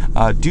series,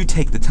 do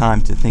take the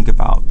time to think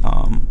about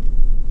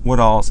what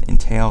all's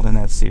entailed in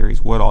that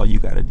series, what all you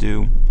got to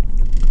do.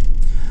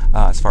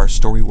 as far as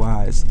story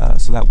wise.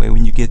 So that way,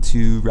 when you get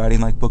to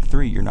writing like book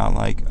 3, you're not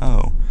like,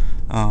 oh,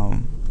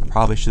 I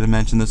probably should have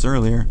mentioned this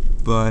earlier,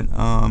 but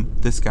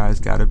this guy's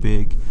got a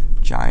big,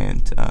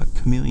 giant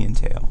chameleon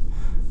tail.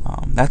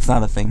 That's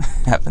not a thing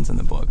that happens in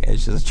the book.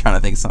 It's just trying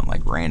to think of something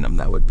like random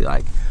that would be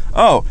like,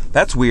 oh,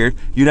 that's weird.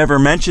 You never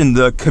mentioned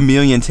the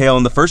chameleon tail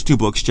in the first 2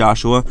 books,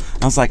 Joshua.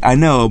 I was like, I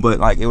know, but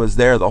like it was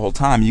there the whole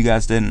time. You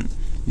guys didn't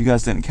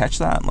catch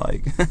that?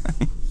 Like,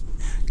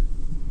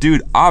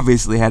 dude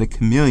obviously had a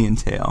chameleon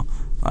tail.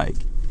 Like,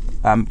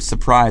 I'm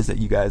surprised that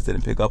you guys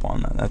didn't pick up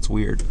on that. That's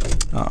weird.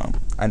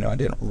 I know I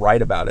didn't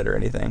write about it or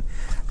anything,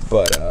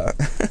 but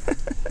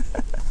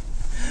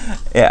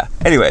yeah.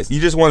 Anyways, you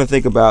just want to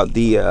think about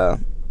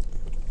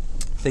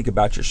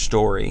your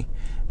story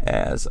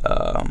as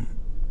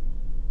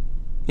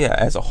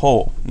as a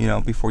whole,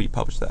 before you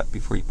publish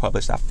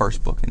that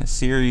first book in the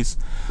series.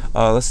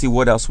 Let's see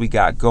what else we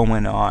got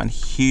going on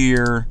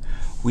here.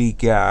 We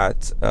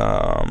got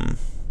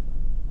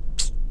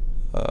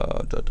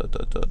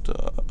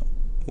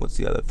what's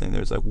the other thing?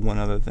 There's like one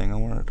other thing I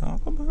want to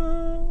talk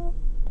about.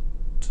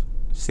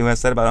 See what I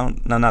said about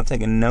I'm not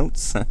taking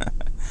notes? I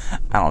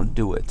don't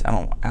do it. I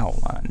don't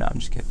outline. No, I'm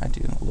just kidding. I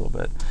do a little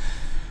bit.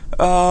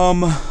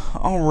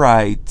 All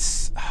right.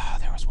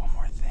 There was one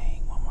more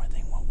thing.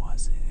 What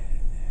was it?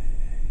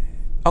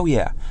 Oh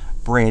yeah,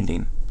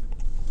 branding.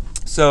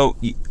 So,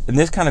 and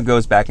this kind of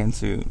goes back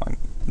into like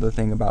the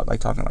thing about like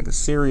talking like a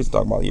series,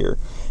 talking about your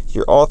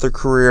author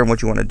career and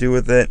what you want to do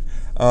with it.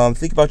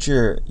 Think about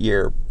your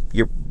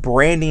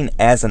branding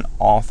as an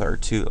author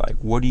too. Like,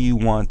 what do you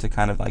want to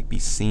kind of like be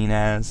seen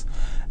as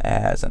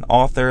an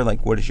author?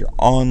 Like, what is your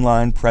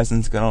online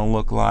presence gonna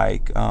look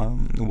like?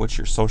 What's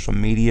your social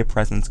media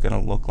presence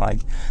gonna look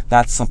like?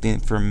 That's something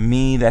for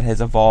me that has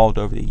evolved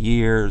over the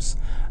years.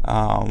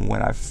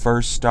 When I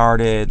first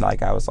started,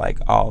 like, I was like,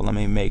 oh, let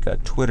me make a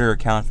Twitter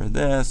account for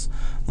this,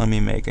 let me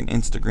make an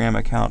Instagram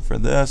account for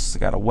this, I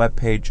got a web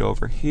page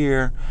over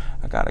here,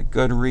 I got a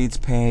Goodreads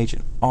page,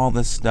 and all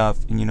this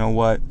stuff. And you know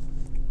what?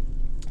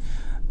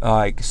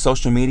 Like,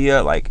 social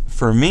media, like,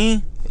 for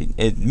me,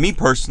 me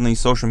personally,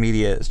 social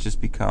media has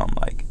just become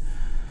like,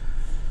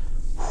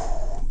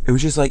 it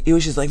was just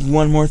like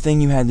one more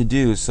thing you had to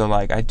do. So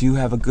like, I do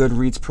have a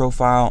Goodreads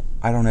profile.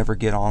 I don't ever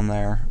get on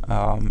there.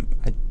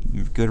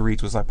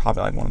 Goodreads was like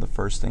probably like one of the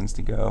first things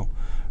to go,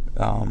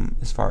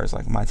 as far as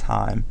like my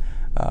time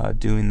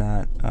doing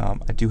that.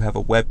 I do have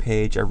a web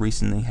page. I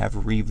recently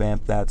have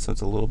revamped that, so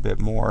it's a little bit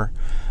more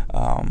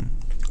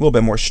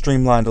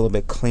streamlined, a little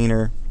bit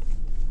cleaner.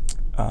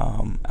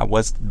 I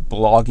was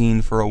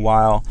blogging for a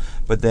while,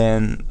 but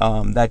then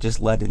that just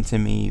led into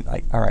me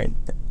like, all right,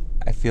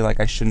 I feel like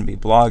I shouldn't be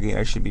blogging.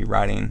 I should be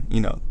writing,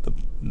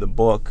 the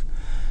book.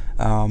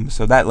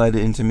 So that led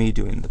into me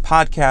doing the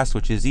podcast,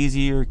 which is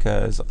easier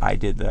because I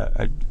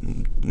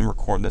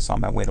record this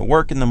on my way to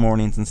work in the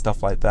mornings and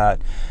stuff like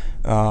that.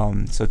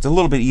 So it's a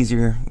little bit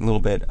easier, a little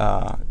bit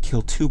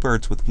kill 2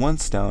 birds with 1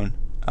 stone.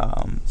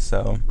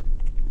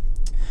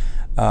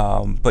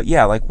 But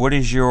yeah, like, what are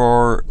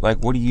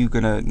you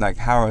gonna, like,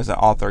 how as an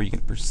author are you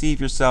gonna perceive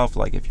yourself?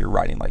 Like, if you're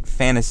writing like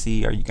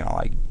fantasy, are you gonna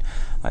like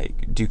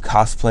do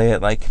cosplay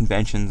at like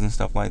conventions and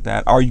stuff like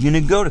that? Are you gonna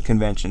go to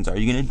conventions? Are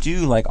you gonna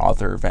do like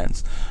author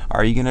events?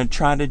 Are you gonna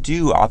try to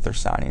do author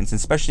signings? And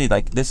especially,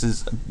 like, this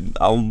is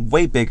a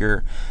way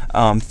bigger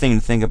thing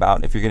to think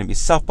about if you're gonna be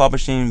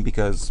self-publishing,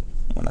 because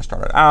when I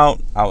started out,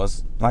 I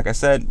was, like I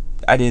said,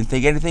 I didn't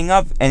think anything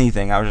of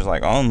anything. I was just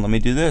like, oh, let me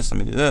do this.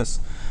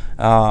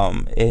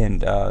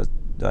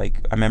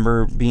 Like, I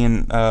remember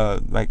being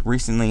like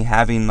recently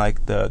having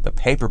like the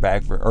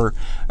paperback or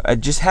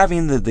just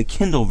having the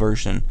Kindle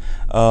version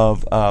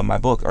of my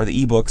book, or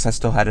the ebooks. I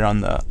still had it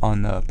on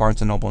the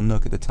Barnes & Noble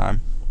Nook at the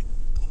time.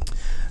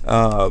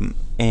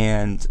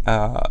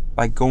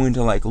 Like going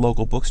to like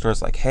local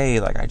bookstores, like, hey,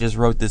 like, I just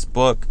wrote this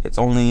book. It's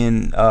only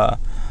in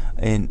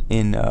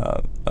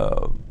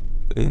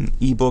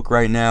ebook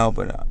right now,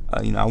 but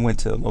I went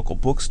to local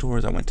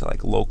bookstores. I went to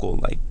like local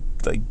like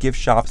gift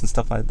shops and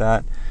stuff like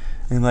that.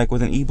 And like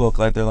with an ebook,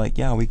 like, they're like,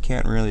 yeah, we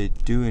can't really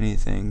do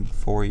anything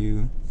for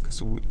you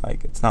because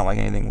like it's not like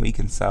anything we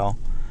can sell.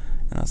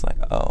 And I was like,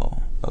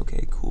 oh,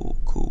 okay, cool.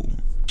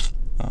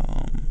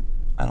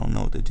 I don't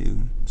know what to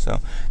do. So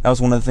that was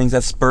one of the things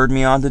that spurred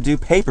me on to do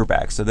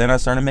paperbacks. So then I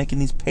started making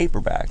these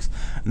paperbacks,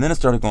 and then I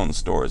started going to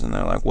stores, and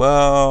they're like,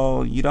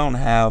 well, you don't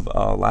have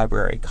a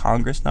Library of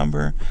Congress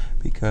number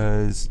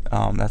because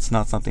that's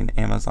not something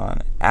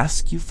Amazon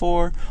asks you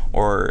for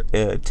or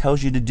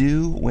tells you to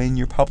do when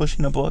you're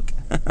publishing a book.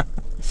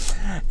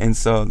 And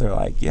so they're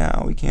like,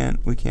 yeah, we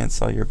can't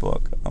sell your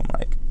book. I'm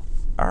like,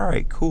 all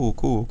right,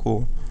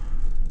 cool.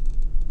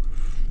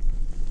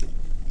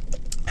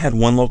 Had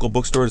one local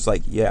bookstore is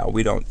like, yeah,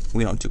 we don't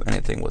do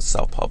anything with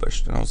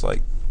self-published. And I was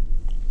like,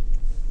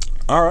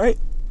 all right,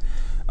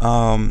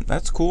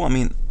 that's cool. I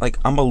mean, like,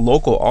 I'm a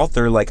local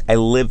author, like, I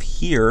live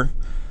here,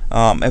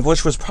 and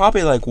which was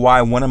probably like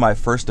why one of my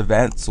first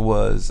events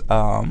was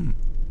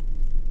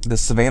the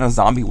Savannah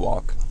Zombie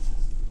Walk.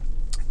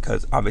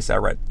 because obviously I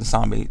read the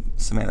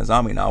Savannah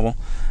Zombie novel.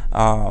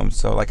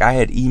 So like I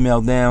had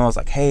emailed them. I was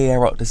like, hey, I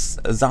wrote this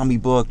zombie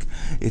book.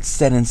 It's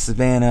set in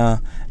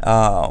Savannah.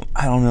 I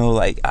don't know,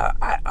 like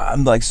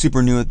I'm like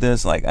super new at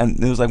this. Like,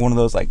 and it was like one of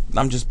those like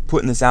I'm just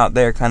putting this out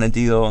there kind of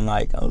deal. And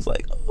like I was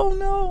like, oh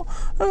no,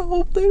 I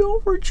hope they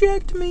don't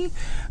reject me.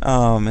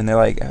 And they're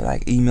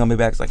like email me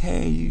back. It's like,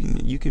 hey,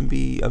 you can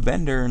be a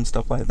vendor and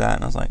stuff like that.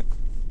 And I was like,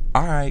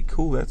 all right,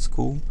 cool, that's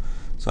cool.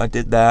 So I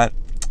did that.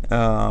 It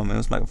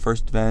was my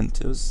first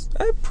event. It was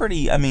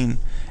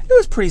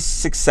pretty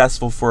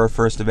successful for a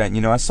first event.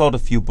 You know, I sold a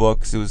few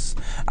books.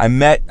 I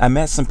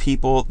met some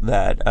people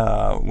that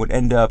would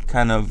end up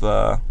kind of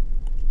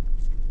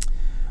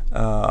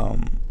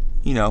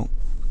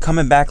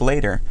coming back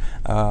later.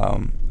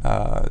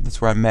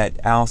 That's where I met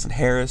Allison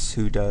Harris,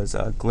 who does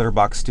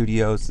Glitterbox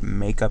Studios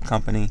makeup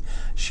company.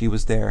 She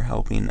was there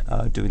helping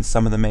doing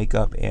some of the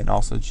makeup and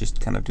also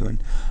just kind of doing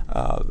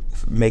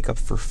makeup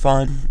for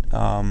fun.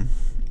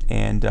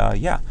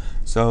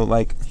 So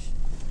like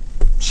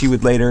she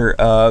would later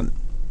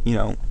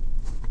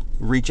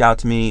reach out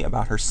to me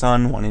about her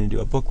son wanting to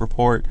do a book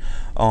report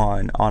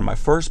on my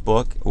first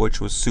book, which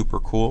was super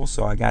cool.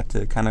 So I got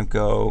to kind of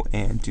go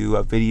and do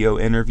a video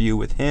interview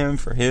with him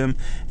for him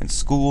and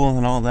school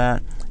and all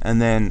that.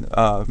 And then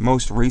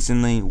most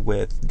recently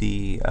with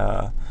the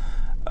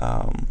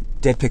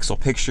Dead Pixel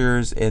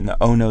Pictures and the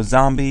Oh No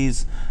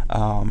Zombies,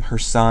 her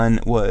son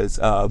was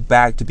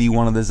back to be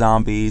one of the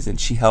zombies, and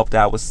she helped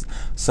out with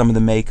some of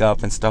the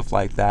makeup and stuff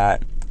like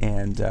that.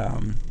 And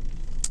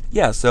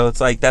so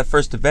it's like that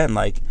first event,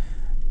 like,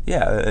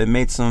 yeah, it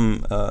made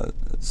some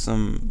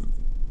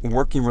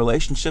working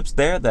relationships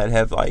there that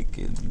have, like,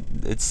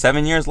 it's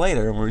 7 years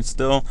later and we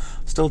still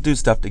do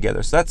stuff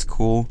together, so that's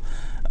cool.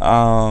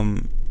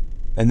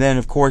 And then,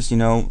 of course,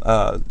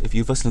 if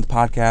you've listened to the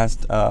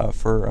podcast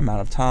for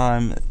amount of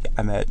time,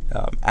 I met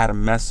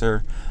Adam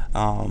Messer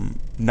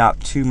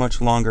not too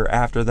much longer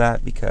after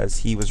that, because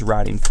he was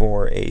writing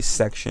for a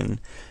section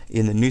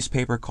in the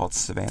newspaper called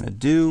Savannah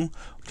Do,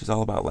 which is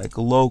all about like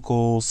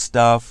local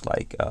stuff,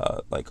 like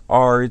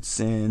arts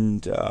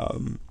and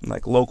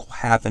like local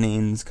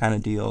happenings kind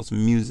of deals,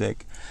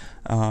 music.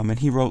 And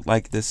he wrote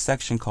like this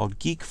section called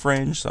Geek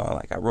Fringe.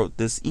 So I wrote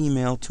this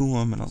email to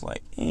him, and I was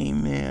like, hey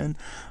man,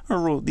 I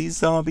wrote these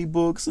zombie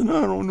books, and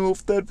I don't know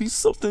if that'd be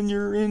something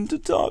you're into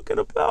talking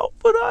about,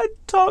 but I'd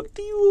talk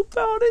to you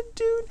about it,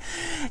 dude.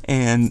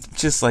 And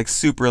just like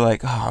super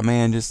like, oh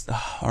man, just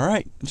all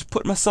right, just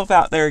putting myself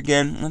out there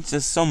again. It's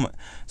just so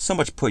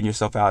much putting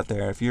yourself out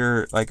there. If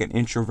you're like an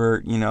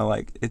introvert,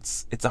 like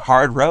it's a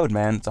hard road,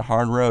 man. It's a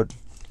hard road.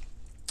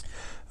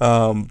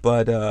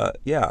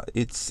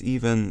 It's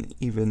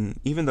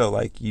even though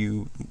like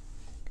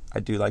I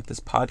do like this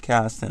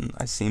podcast and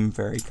I seem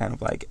very kind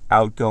of like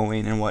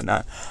outgoing and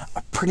whatnot,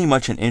 I'm pretty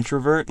much an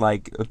introvert,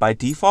 like by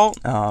default.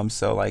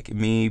 So like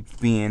me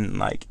being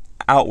like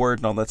outward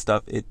and all that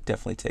stuff, it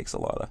definitely takes a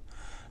lot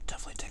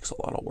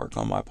of work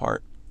on my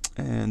part,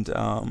 and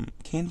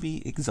can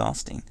be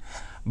exhausting.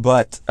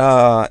 But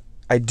I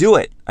do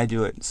it.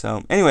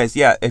 So anyways,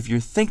 yeah, if you're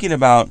thinking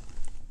about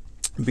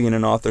being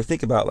an author,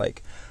 think about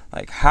like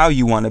how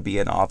you want to be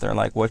an author,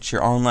 like what's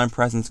your online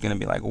presence going to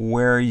be like,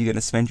 where are you going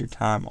to spend your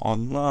time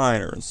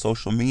online or on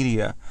social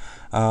media.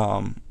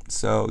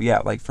 So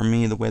yeah, like for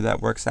me, the way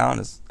that works out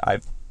is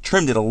I've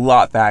trimmed it a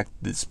lot back,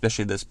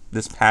 especially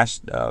this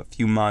past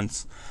few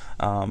months.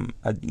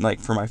 Like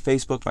for my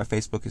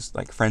Facebook is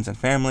like friends and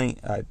family.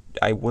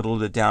 I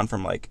whittled it down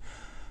from like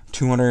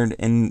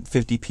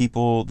 250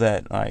 people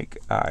that like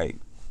I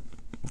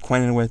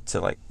acquainted with to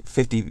like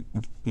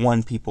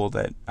 51 people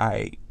that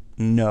I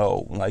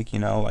know, like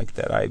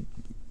that I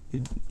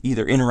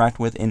either interact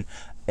with in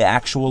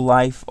actual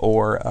life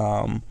or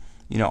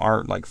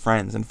are like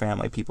friends and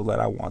family, people that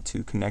I want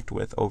to connect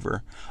with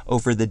over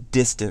the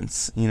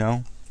distance,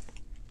 and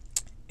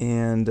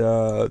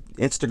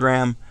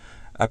Instagram,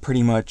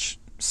 pretty much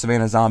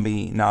Savannah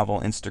Zombie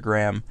Novel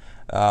Instagram,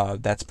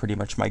 that's pretty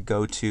much my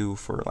go-to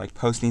for like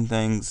posting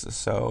things.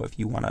 So if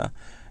you want to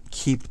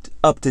keep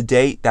up to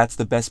date, that's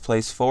the best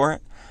place for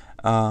it.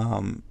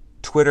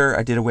 Twitter,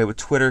 I did away with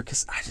Twitter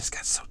because I just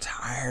got so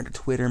tired of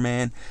Twitter,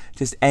 man.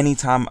 Just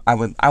anytime I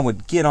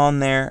would get on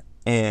there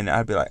and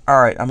I'd be like,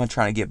 all right, I'm gonna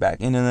try to get back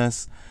into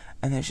this,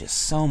 and there's just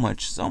so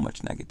much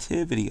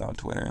negativity on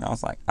Twitter, and I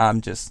was like, I'm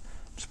just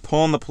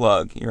pulling the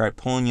plug. You're right,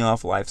 pulling you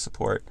off life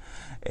support,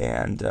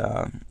 and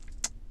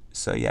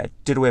so yeah,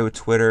 did away with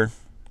Twitter.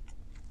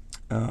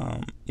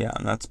 And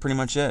that's pretty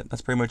much it.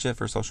 That's pretty much it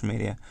for social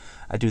media.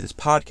 I do this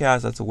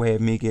podcast. That's a way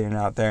of me getting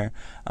out there.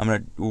 I'm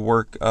gonna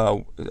work.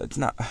 It's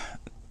not.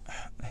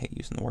 I hate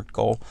using the word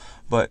goal,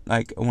 but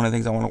like one of the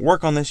things I want to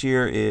work on this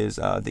year is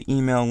the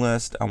email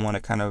list. I want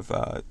to kind of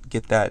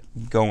get that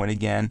going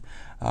again,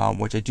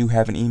 which I do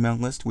have an email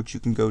list, which you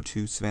can go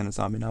to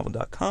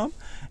savannahzombienovel.com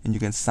and you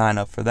can sign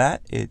up for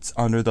that. It's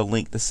under the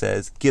link that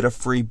says get a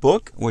free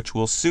book, which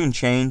will soon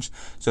change.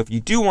 So if you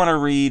do want to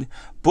read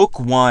book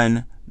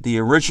 1, the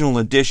original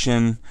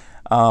edition,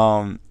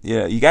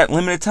 You got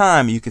limited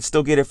time. You could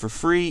still get it for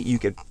free. You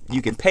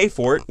can pay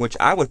for it, which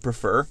I would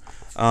prefer,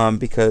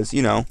 because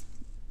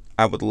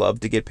I would love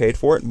to get paid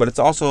for it. But it's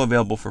also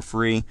available for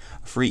free,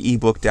 a free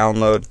ebook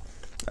download.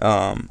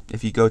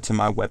 If you go to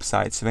my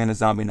website,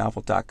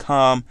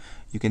 savannahzombienovel.com,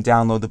 you can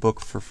download the book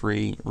for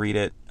free, read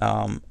it.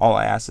 All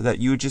I ask is that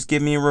you would just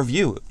give me a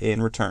review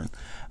in return,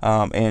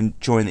 and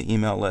join the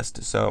email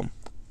list. So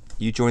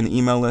you join the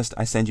email list,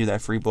 I send you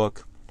that free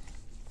book,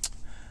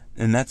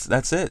 and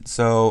that's it.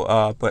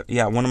 So, but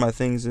yeah, one of my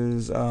things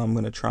is I'm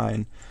going to try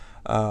and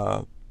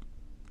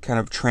kind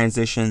of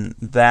transition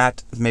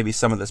that, maybe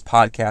some of this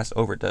podcast,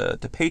 over to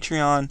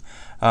Patreon,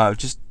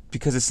 just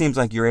because it seems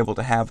like you're able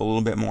to have a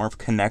little bit more of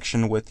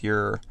connection with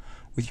your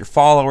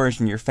followers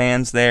and your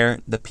fans there,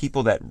 the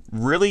people that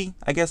really,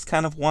 I guess,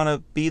 kind of want to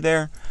be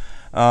there.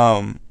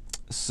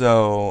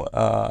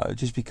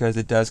 Just because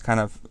it does kind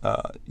of,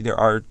 I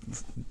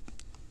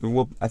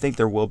think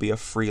there will be a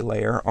free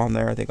layer on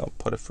there. I think I'll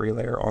put a free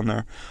layer on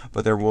there,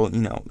 but there will,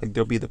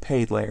 there'll be the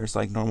paid layers,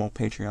 like normal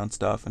Patreon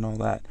stuff and all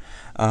that.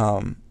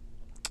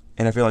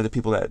 And I feel like the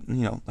people that,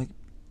 like,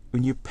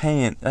 when you're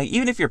paying, like,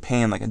 even if you're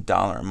paying like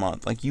 $1 a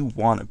month, like, you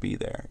want to be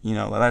there,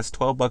 that's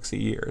 $12 a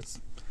year.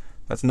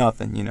 That's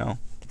nothing,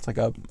 it's like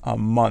a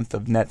month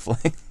of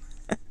Netflix.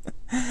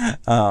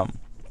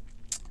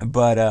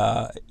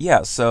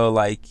 Yeah, so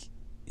like,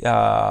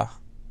 I'm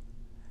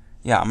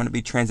going to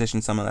be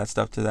transitioning some of that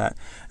stuff to that.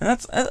 And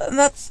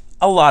that's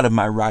a lot of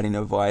my writing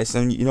advice.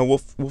 And, we'll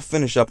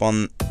finish up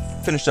on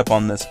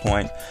this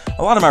point.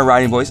 A lot of my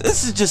writing voice,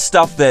 this is just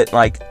stuff that,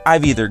 like,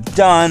 I've either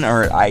done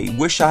or I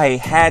wish I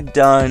had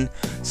done,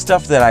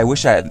 stuff that I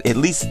wish I had at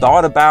least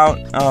thought about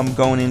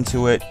going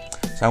into it.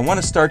 So I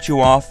want to start you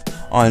off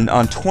on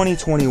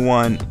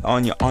 2021,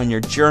 on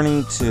your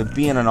journey to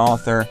being an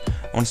author.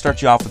 I want to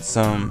start you off with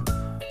some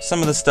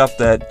of the stuff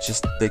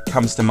that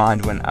comes to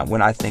mind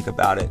when I think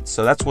about it.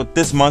 So that's what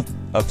this month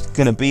is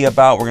going to be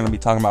about. We're going to be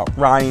talking about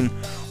writing.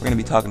 We're going to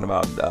be talking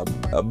about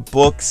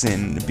books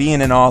and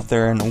being an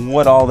author and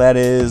what all that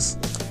is.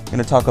 We're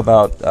going to talk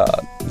about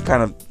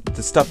kind of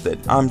the stuff that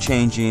I'm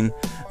changing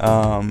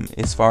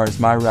as far as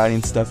my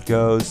writing stuff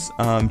goes.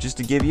 Just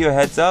to give you a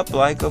heads up,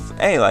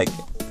 hey,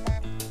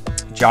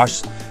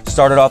 Josh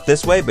started off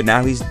this way, but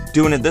now he's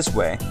doing it this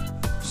way.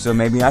 So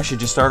maybe I should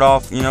just start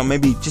off,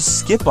 maybe just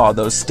skip all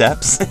those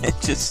steps and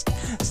just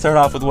start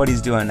off with what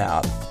he's doing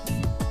now.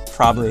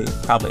 Probably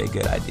a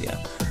good idea.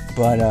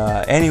 But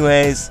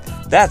anyways,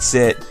 that's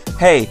it.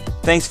 Hey,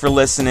 thanks for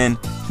listening.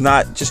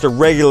 Not just a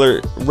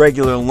regular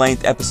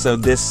length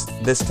episode this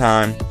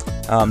time.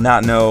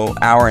 Not no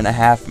hour and a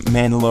half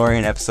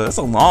Mandalorian episode. That's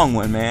a long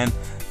one, man.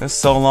 It was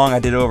so long, I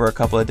did it over a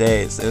couple of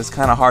days. It was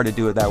kind of hard to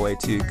do it that way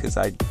too, because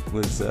I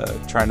was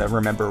trying to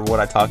remember what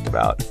I talked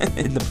about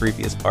in the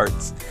previous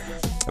parts.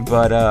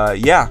 But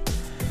yeah,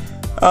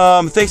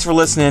 thanks for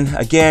listening.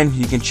 Again,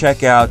 you can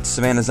check out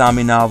Savannah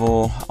Zombie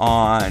Novel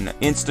on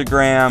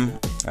Instagram.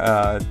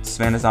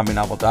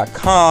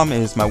 SavannahZombieNovel.com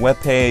is my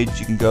webpage.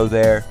 You can go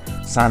there,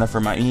 sign up for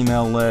my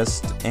email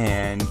list,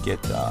 and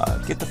get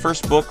the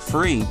first book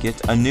free.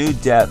 Get A New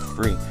Death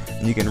free,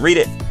 and you can read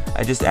it.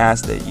 I just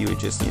ask that you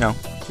would just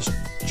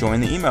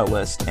join the email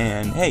list,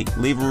 and hey,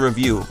 leave a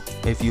review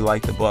if you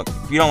like the book.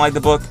 If you don't like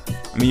the book,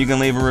 you can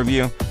leave a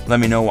review. Let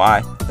me know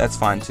why. That's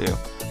fine too.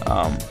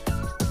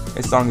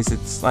 As long as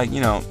it's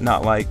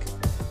not like,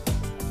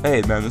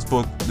 hey man, this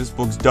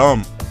book's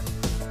dumb,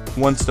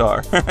 1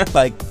 star.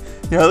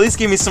 At least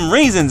give me some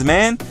reasons,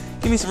 man.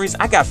 Give me some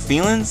reasons. I got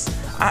feelings.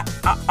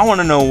 I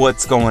want to know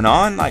what's going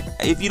on. Like,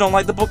 if you don't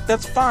like the book,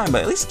 that's fine,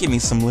 but at least give me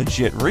some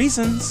legit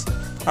reasons.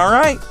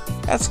 Alright?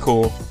 That's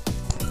cool.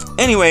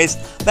 Anyways,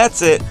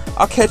 that's it.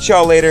 I'll catch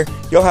y'all later.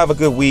 Y'all have a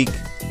good week.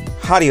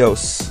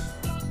 Adios.